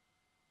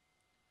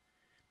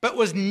 But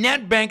was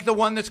NetBank the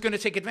one that's going to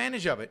take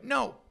advantage of it?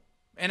 No.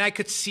 And I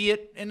could see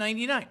it in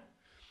 99.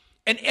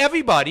 And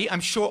everybody,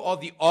 I'm sure all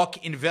the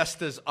ARK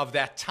investors of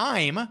that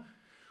time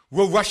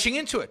were rushing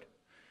into it.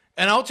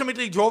 And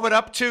ultimately drove it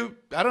up to,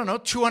 I don't know,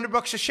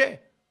 $200 a share.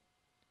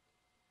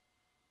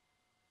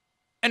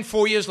 And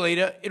 4 years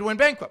later, it went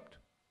bankrupt.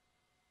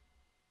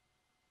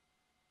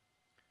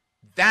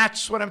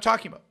 That's what I'm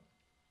talking about.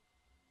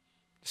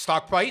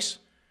 Stock price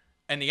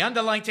and the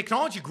underlying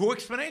technology grew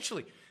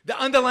exponentially. The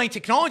underlying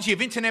technology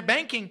of internet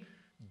banking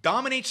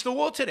dominates the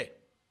world today.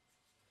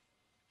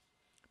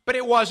 But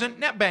it wasn't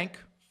NetBank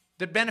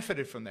that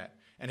benefited from that.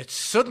 And it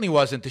certainly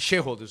wasn't the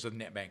shareholders of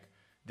NetBank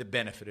that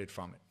benefited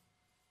from it.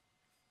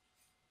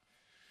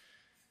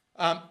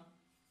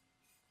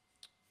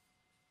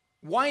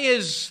 Why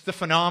is the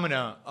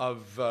phenomena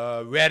of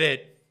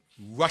Reddit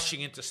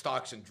rushing into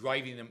stocks and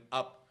driving them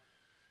up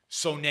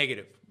so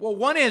negative? Well,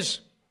 one is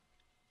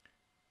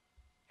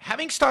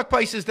having stock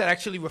prices that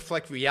actually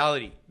reflect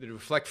reality, that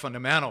reflect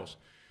fundamentals,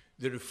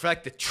 that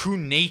reflect the true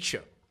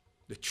nature,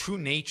 the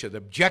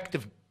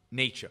objective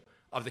nature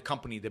of the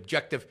company, the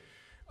objective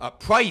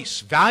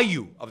price,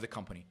 value of the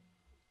company,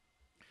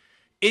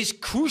 is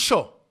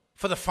crucial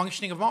for the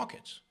functioning of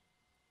markets.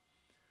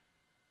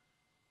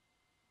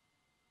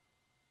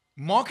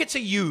 Markets are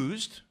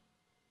used,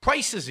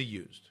 prices are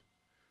used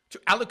to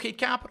allocate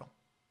capital.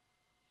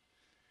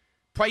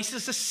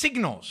 Prices are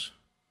signals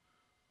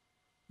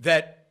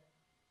that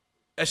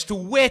as to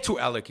where to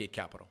allocate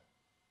capital.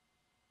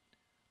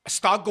 A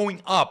stock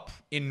going up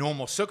in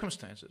normal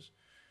circumstances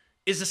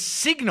is a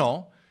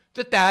signal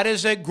that that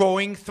is a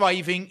growing,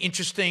 thriving,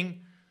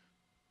 interesting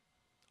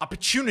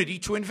opportunity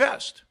to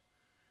invest.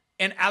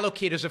 And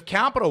allocators of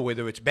capital,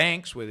 whether it's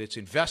banks, whether it's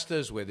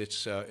investors, whether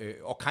it's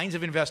all kinds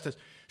of investors,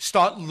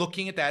 start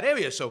looking at that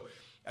area. So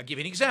I'll give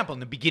you an example. In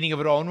the beginning of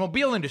the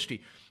automobile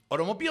industry,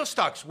 automobile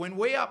stocks went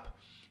way up.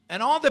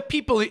 And all the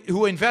people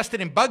who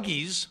invested in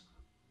buggies,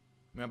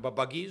 remember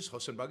buggies,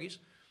 horse and buggies,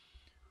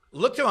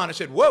 looked around and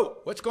said, whoa,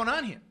 what's going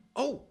on here?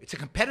 Oh, it's a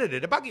competitor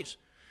to buggies.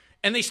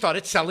 And they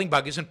started selling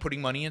buggies and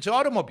putting money into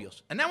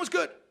automobiles. And that was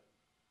good.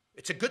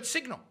 It's a good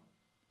signal.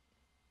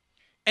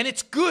 And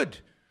it's good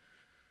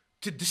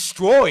to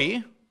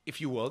destroy,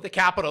 if you will, the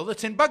capital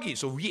that's in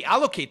buggies, or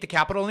reallocate the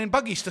capital in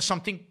buggies to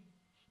something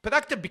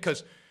productive,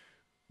 because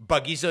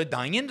buggies are a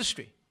dying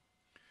industry.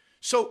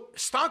 So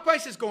stock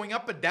prices going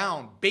up and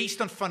down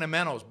based on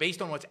fundamentals, based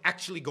on what's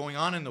actually going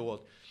on in the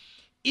world,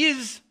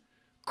 is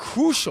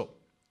crucial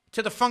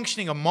to the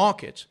functioning of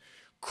markets,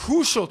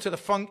 crucial to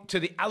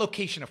the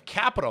allocation of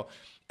capital,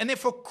 and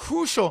therefore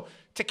crucial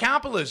to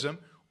capitalism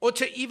or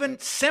to even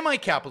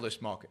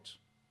semi-capitalist markets.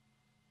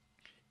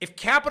 If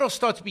capital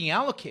starts being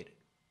allocated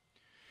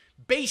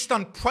based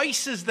on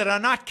prices that are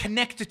not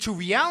connected to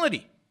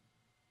reality,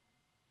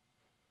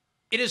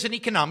 it is an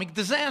economic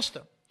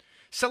disaster.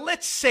 So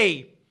let's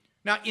say,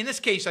 now in this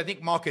case I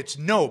think markets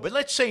know, but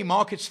let's say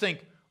markets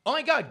think, oh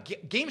my God,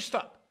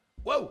 Gamestop,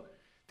 whoa,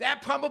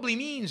 that probably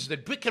means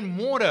that brick and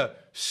mortar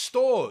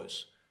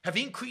stores have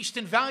increased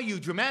in value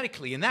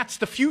dramatically, and that's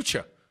the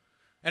future.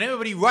 And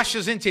everybody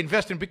rushes in to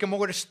invest in brick and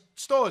mortar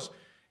stores.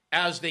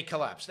 as they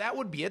collapse. That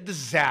would be a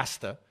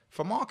disaster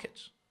for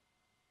markets.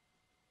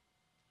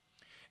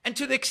 And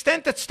to the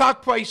extent that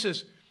stock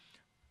prices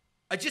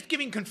are just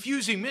giving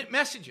confusing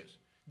messages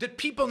that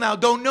people now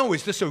don't know,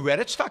 is this a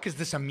Reddit stock, is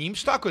this a meme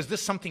stock, or is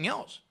this something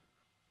else,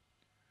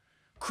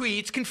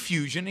 creates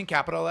confusion in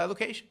capital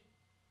allocation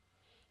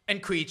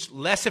and creates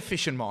less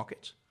efficient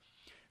markets,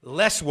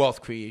 less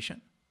wealth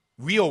creation,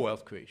 real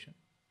wealth creation,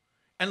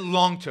 and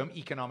long-term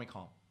economic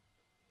harm.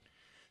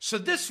 So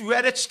this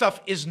Reddit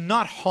stuff is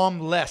not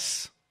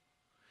harmless.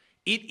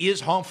 It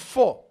is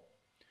harmful.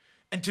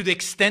 And to the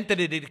extent that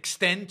it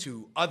extends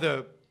to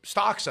other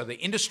stocks, other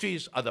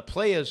industries, other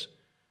players,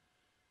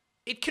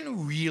 it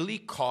can really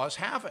cause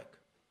havoc.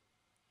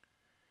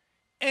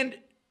 And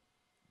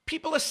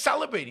people are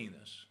celebrating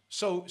this.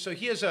 So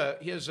here's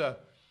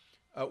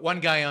one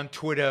guy on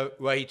Twitter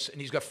writes, and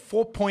he's got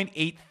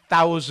 4.8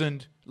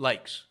 thousand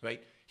likes,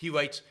 right? He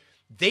writes,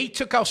 "They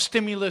took our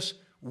stimulus,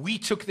 we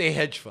took their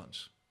hedge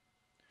funds."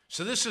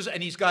 So this is,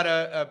 and he's got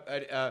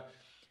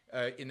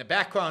in the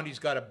background, he's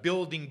got a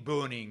building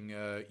burning,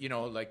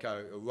 like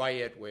a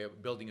riot where a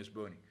building is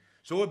burning.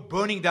 So we're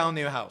burning down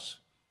their house.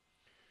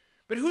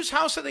 But whose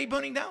house are they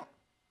burning down?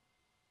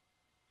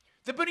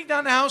 They're burning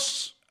down the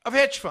house of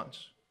hedge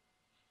funds.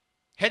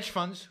 Hedge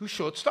funds who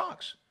short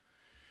stocks.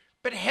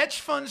 But hedge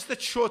funds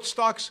that short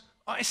stocks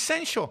are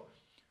essential,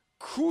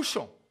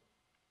 crucial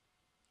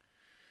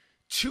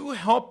to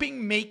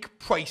helping make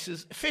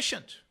prices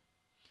efficient,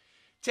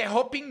 to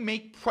helping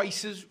make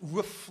prices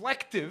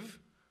reflective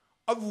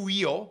of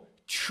real,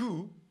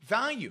 true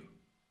value,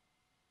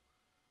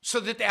 so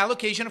that the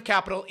allocation of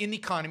capital in the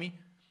economy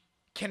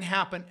can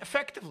happen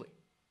effectively.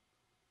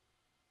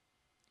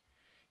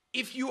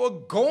 If you are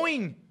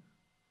going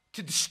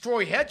to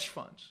destroy hedge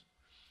funds,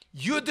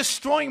 you're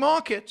destroying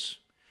markets,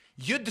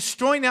 you're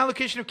destroying the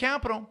allocation of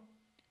capital,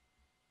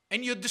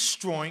 and you're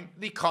destroying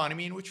the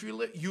economy in which you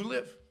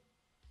live.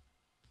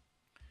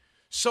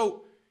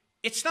 So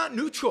it's not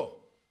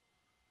neutral.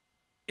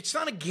 It's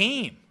not a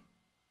game.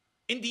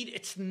 Indeed,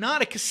 it's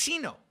not a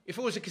casino. If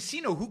it was a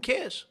casino, who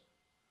cares?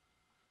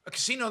 A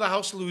casino, the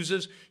house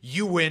loses,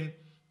 you win.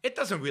 It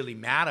doesn't really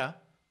matter.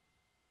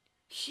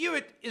 Here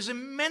it is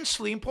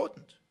immensely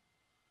important.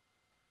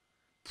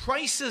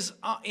 Prices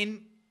are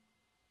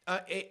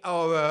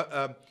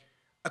a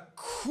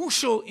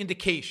crucial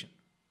indication.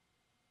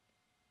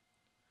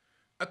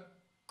 A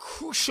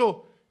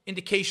crucial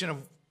indication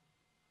of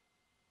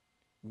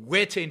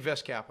where to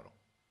invest capital.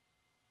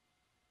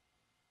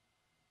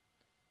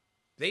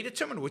 They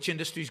determine which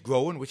industries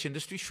grow and which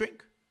industries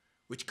shrink,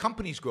 which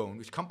companies grow and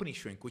which companies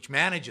shrink, which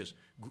managers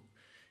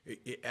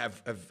are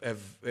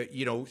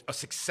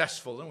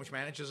successful and which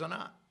managers are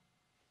not.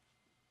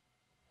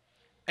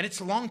 And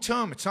it's long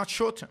term, it's not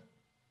short term.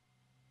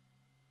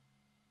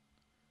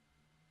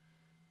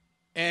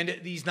 And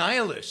these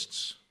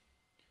nihilists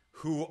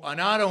who are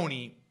not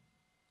only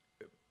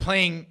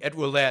playing at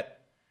roulette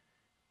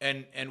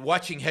and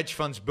watching hedge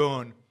funds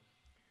burn,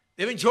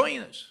 they're enjoying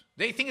this.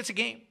 They think it's a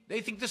game.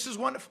 They think this is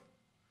wonderful.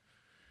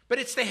 But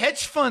it's the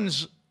hedge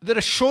funds that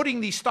are shorting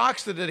these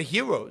stocks that are the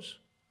heroes.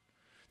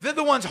 They're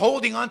the ones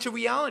holding on to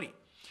reality.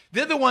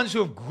 They're the ones who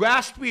have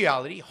grasped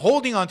reality,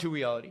 holding on to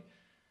reality,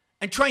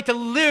 and trying to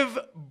live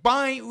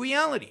by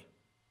reality.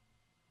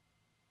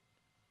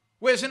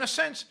 Whereas in a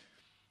sense,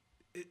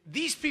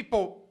 these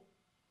people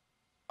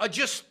are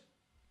just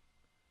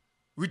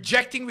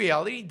rejecting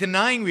reality,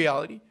 denying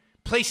reality,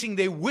 placing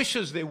their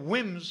wishes, their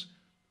whims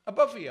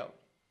above reality.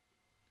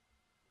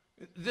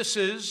 This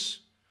is,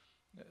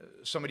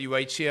 somebody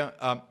writes here,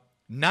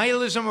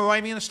 nihilism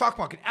arriving in the stock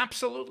market.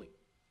 Absolutely.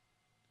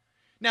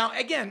 Now,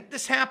 again,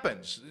 this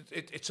happens.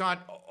 It's not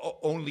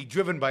only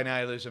driven by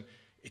nihilism.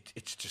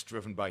 It's just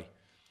driven by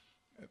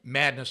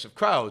madness of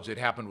crowds. It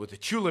happened with the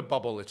tulip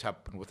bubble. It's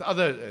happened with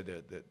other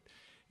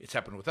it's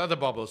happened with other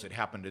bubbles. It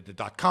happened at the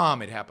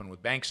 .com. It happened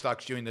with bank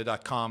stocks during the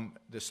 .com,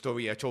 the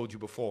story I told you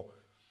before.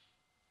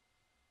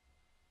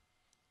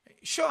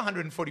 Sure,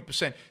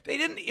 140%.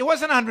 It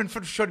wasn't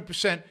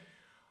 140%.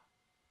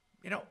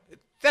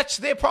 That's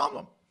their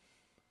problem.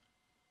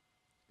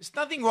 There's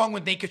nothing wrong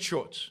with naked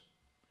shorts.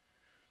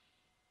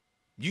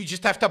 You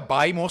just have to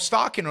buy more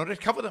stock in order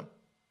to cover them.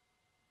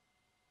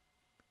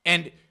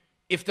 And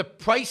if the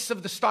price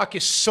of the stock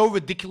is so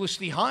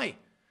ridiculously high,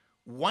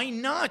 why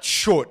not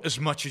short as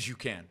much as you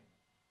can?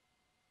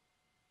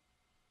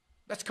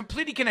 That's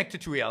completely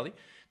connected to reality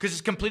because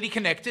it's completely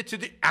connected to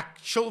the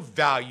actual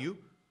value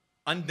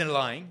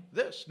underlying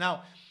this.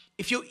 Now,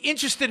 if you're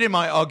interested in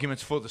my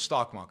arguments for the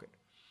stock market,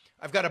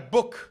 I've got a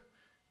book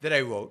that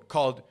I wrote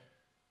called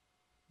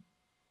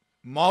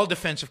Moral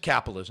Defense of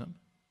Capitalism,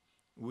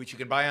 which you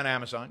can buy on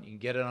Amazon. You can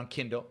get it on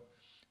Kindle.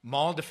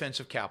 Moral Defense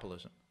of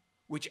Capitalism,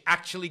 which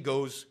actually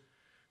goes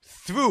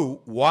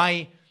through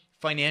why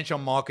financial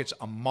markets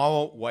are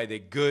moral, why they're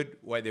good,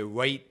 why they're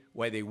right,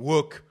 why they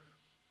work,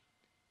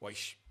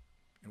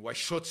 and why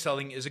short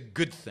selling is a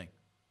good thing.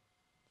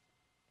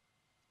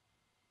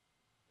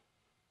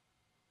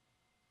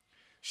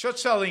 Short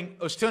selling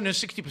was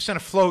 260%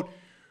 afloat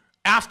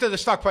after the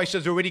stock price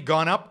has already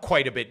gone up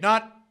quite a bit.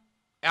 Not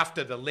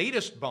after the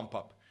latest bump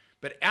up,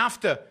 but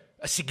after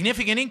a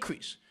significant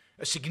increase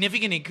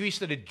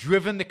that had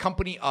driven the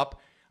company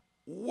up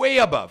way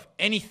above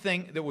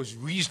anything that was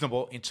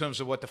reasonable in terms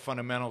of what the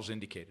fundamentals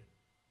indicated.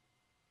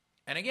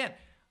 And again,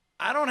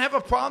 I don't have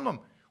a problem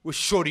with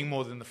shorting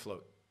more than the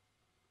float.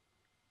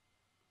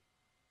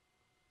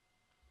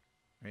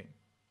 Right?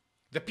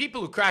 The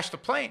people who crash the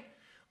plane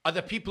are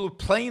the people who are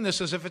playing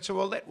this as if it's a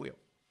roulette wheel.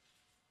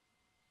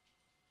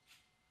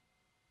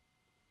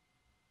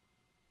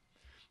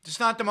 It's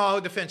not the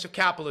moral defense of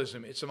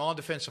capitalism. It's the moral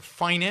defense of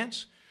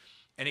finance.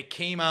 And it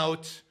came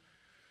out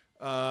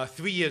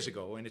 3 years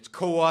ago. And it's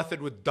co-authored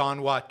with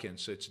Don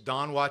Watkins. So it's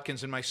Don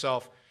Watkins and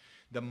myself,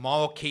 The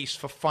Moral Case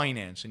for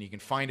Finance. And you can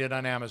find it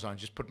on Amazon.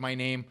 Just put my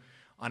name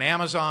on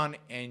Amazon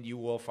and you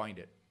will find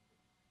it.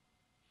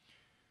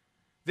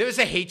 There is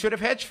a hatred of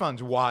hedge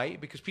funds. Why?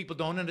 Because people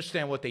don't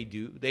understand what they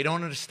do. They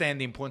don't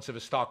understand the importance of a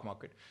stock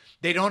market.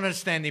 They don't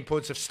understand the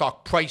importance of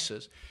stock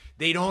prices.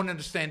 They don't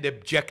understand the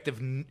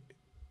objective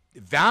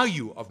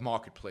value of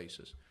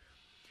marketplaces.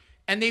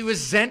 And they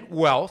resent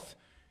wealth.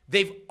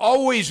 They've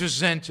always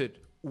resented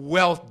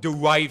wealth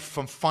derived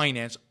from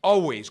finance,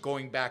 always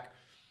going back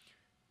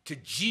to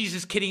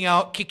Jesus kicking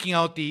out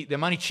the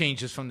money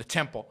changers from the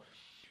temple.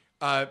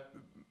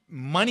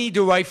 Money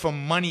derived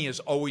from money has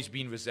always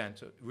been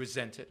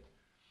resented.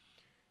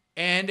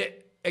 And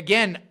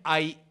again,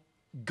 I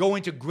go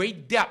into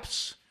great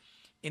depths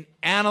in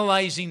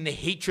analyzing the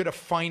hatred of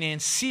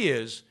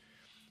financiers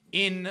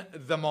in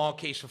The Moral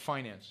Case for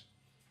Finance.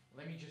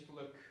 Let me just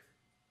look.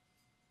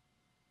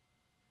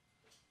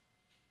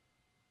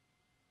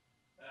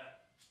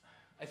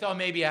 I thought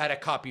maybe I had a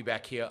copy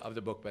back here of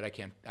the book, but I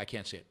can't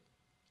see it.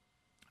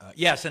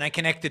 Yes, and I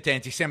connected to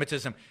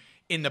anti-Semitism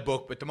in the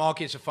book, but The Moral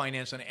Case of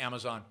Finance on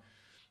Amazon,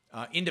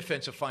 In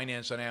Defense of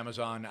Finance on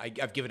Amazon.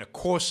 I've given a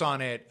course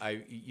on it.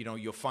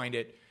 You'll find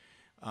it.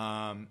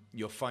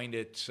 You'll find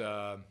it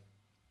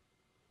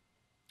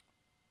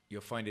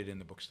in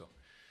the bookstore.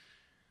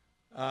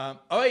 All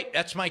right,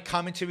 that's my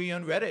commentary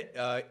on Reddit.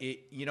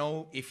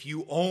 If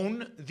you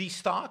own these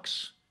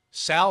stocks,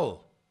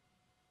 sell.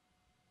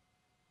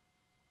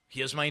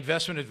 Here's my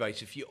investment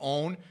advice. If you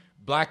own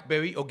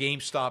BlackBerry or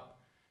GameStop,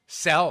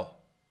 sell.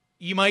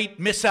 You might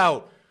miss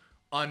out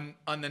on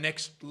the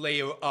next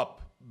layer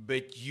up,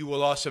 but you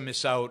will also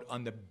miss out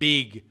on the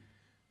big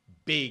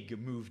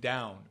move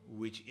down,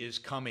 which is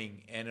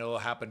coming, and it'll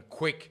happen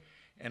quick,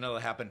 and it'll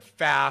happen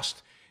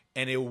fast,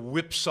 and it'll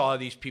whipsaw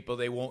these people.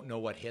 They won't know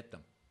what hit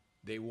them.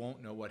 They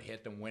won't know what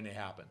hit them when it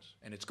happens,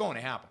 and it's going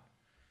to happen.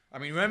 I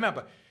mean,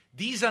 remember,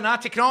 these are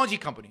not technology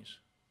companies.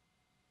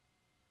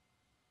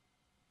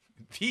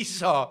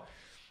 These are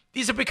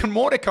brick and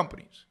mortar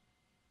companies.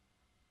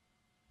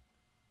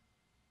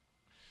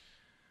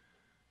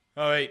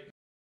 All right.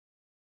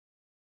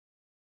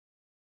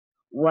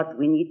 What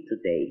we need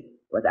today,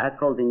 what I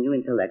call the new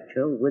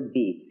intellectual, would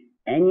be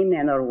any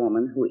man or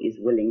woman who is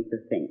willing to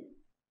think.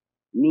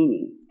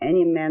 Meaning,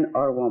 any man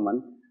or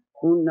woman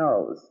who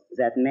knows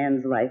that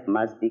man's life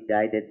must be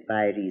guided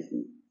by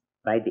reason,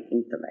 by the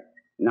intellect,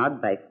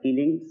 not by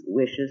feelings,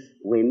 wishes,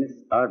 whims,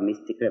 or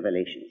mystic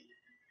revelations.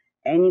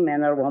 Any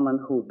man or woman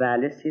who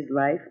values his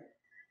life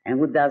and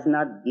who does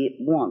not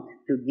want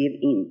to give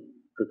in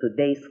to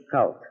today's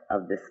cult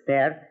of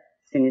despair,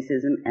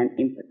 cynicism, and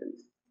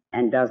impotence,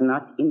 and does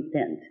not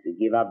intend to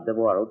give up the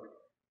world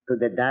to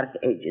the dark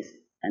ages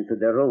and to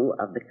the rule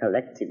of the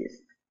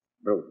collectivist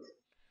brute.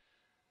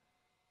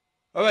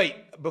 All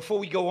right, before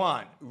we go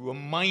on,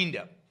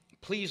 reminder,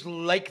 please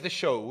like the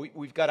show.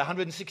 We've got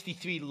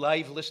 163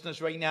 live listeners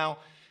right now,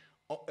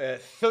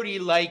 30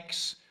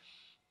 likes.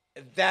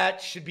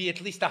 That should be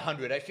at least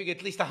 100. I figure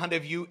at least 100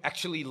 of you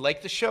actually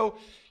like the show.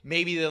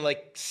 Maybe there are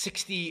like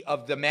 60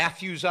 of the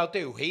Matthews out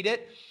there who hate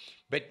it,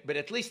 but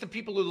at least the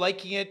people who are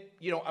liking it,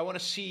 I want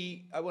to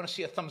see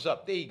a thumbs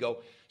up. There you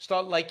go.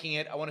 Start liking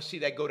it. I want to see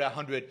that go to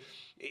 100.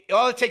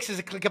 All it takes is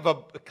a click of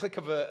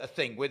a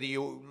thing. Whether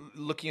you're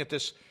looking at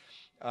this,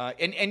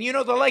 and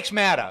the likes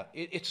matter.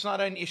 It's not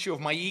an issue of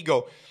my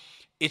ego.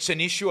 It's an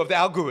issue of the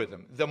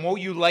algorithm. The more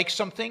you like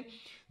something,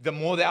 the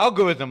more the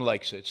algorithm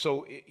likes it.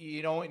 So,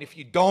 and if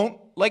you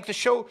don't like the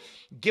show,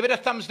 give it a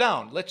thumbs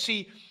down. Let's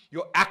see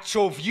your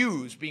actual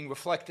views being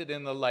reflected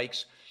in the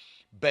likes.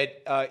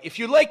 But if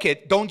you like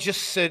it, don't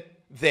just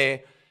sit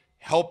there.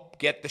 Help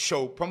get the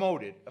show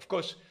promoted. Of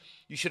course,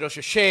 you should also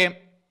share.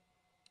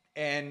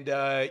 And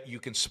you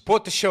can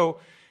support the show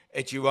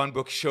at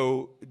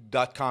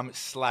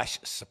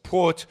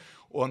JeronBrookShow.com/support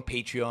or on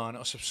Patreon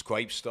or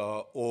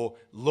Subscribestar or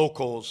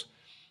Locals.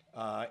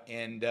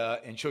 And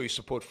show your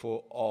support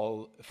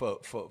for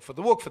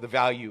the work, for the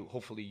value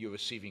hopefully you're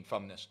receiving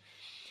from this.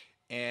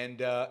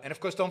 And of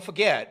course, don't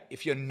forget,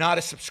 if you're not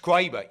a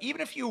subscriber,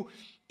 even if you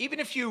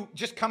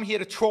just come here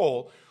to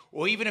troll,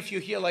 or even if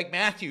you're here like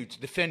Matthew to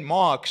defend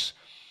Marx,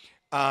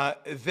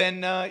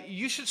 then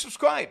you should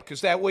subscribe, because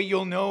that way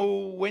you'll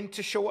know when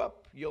to show up.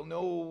 You'll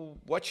know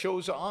what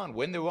shows are on,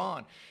 when they're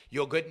on.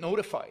 You'll get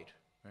notified,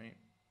 right?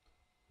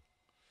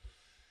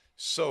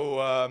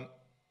 So,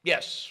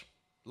 yes,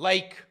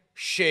 like,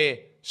 share,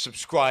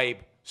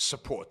 subscribe,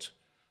 support.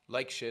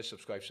 Like, share,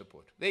 subscribe,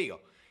 support. There you go.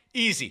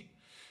 Easy.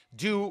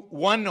 Do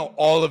one or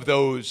all of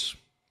those,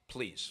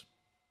 please.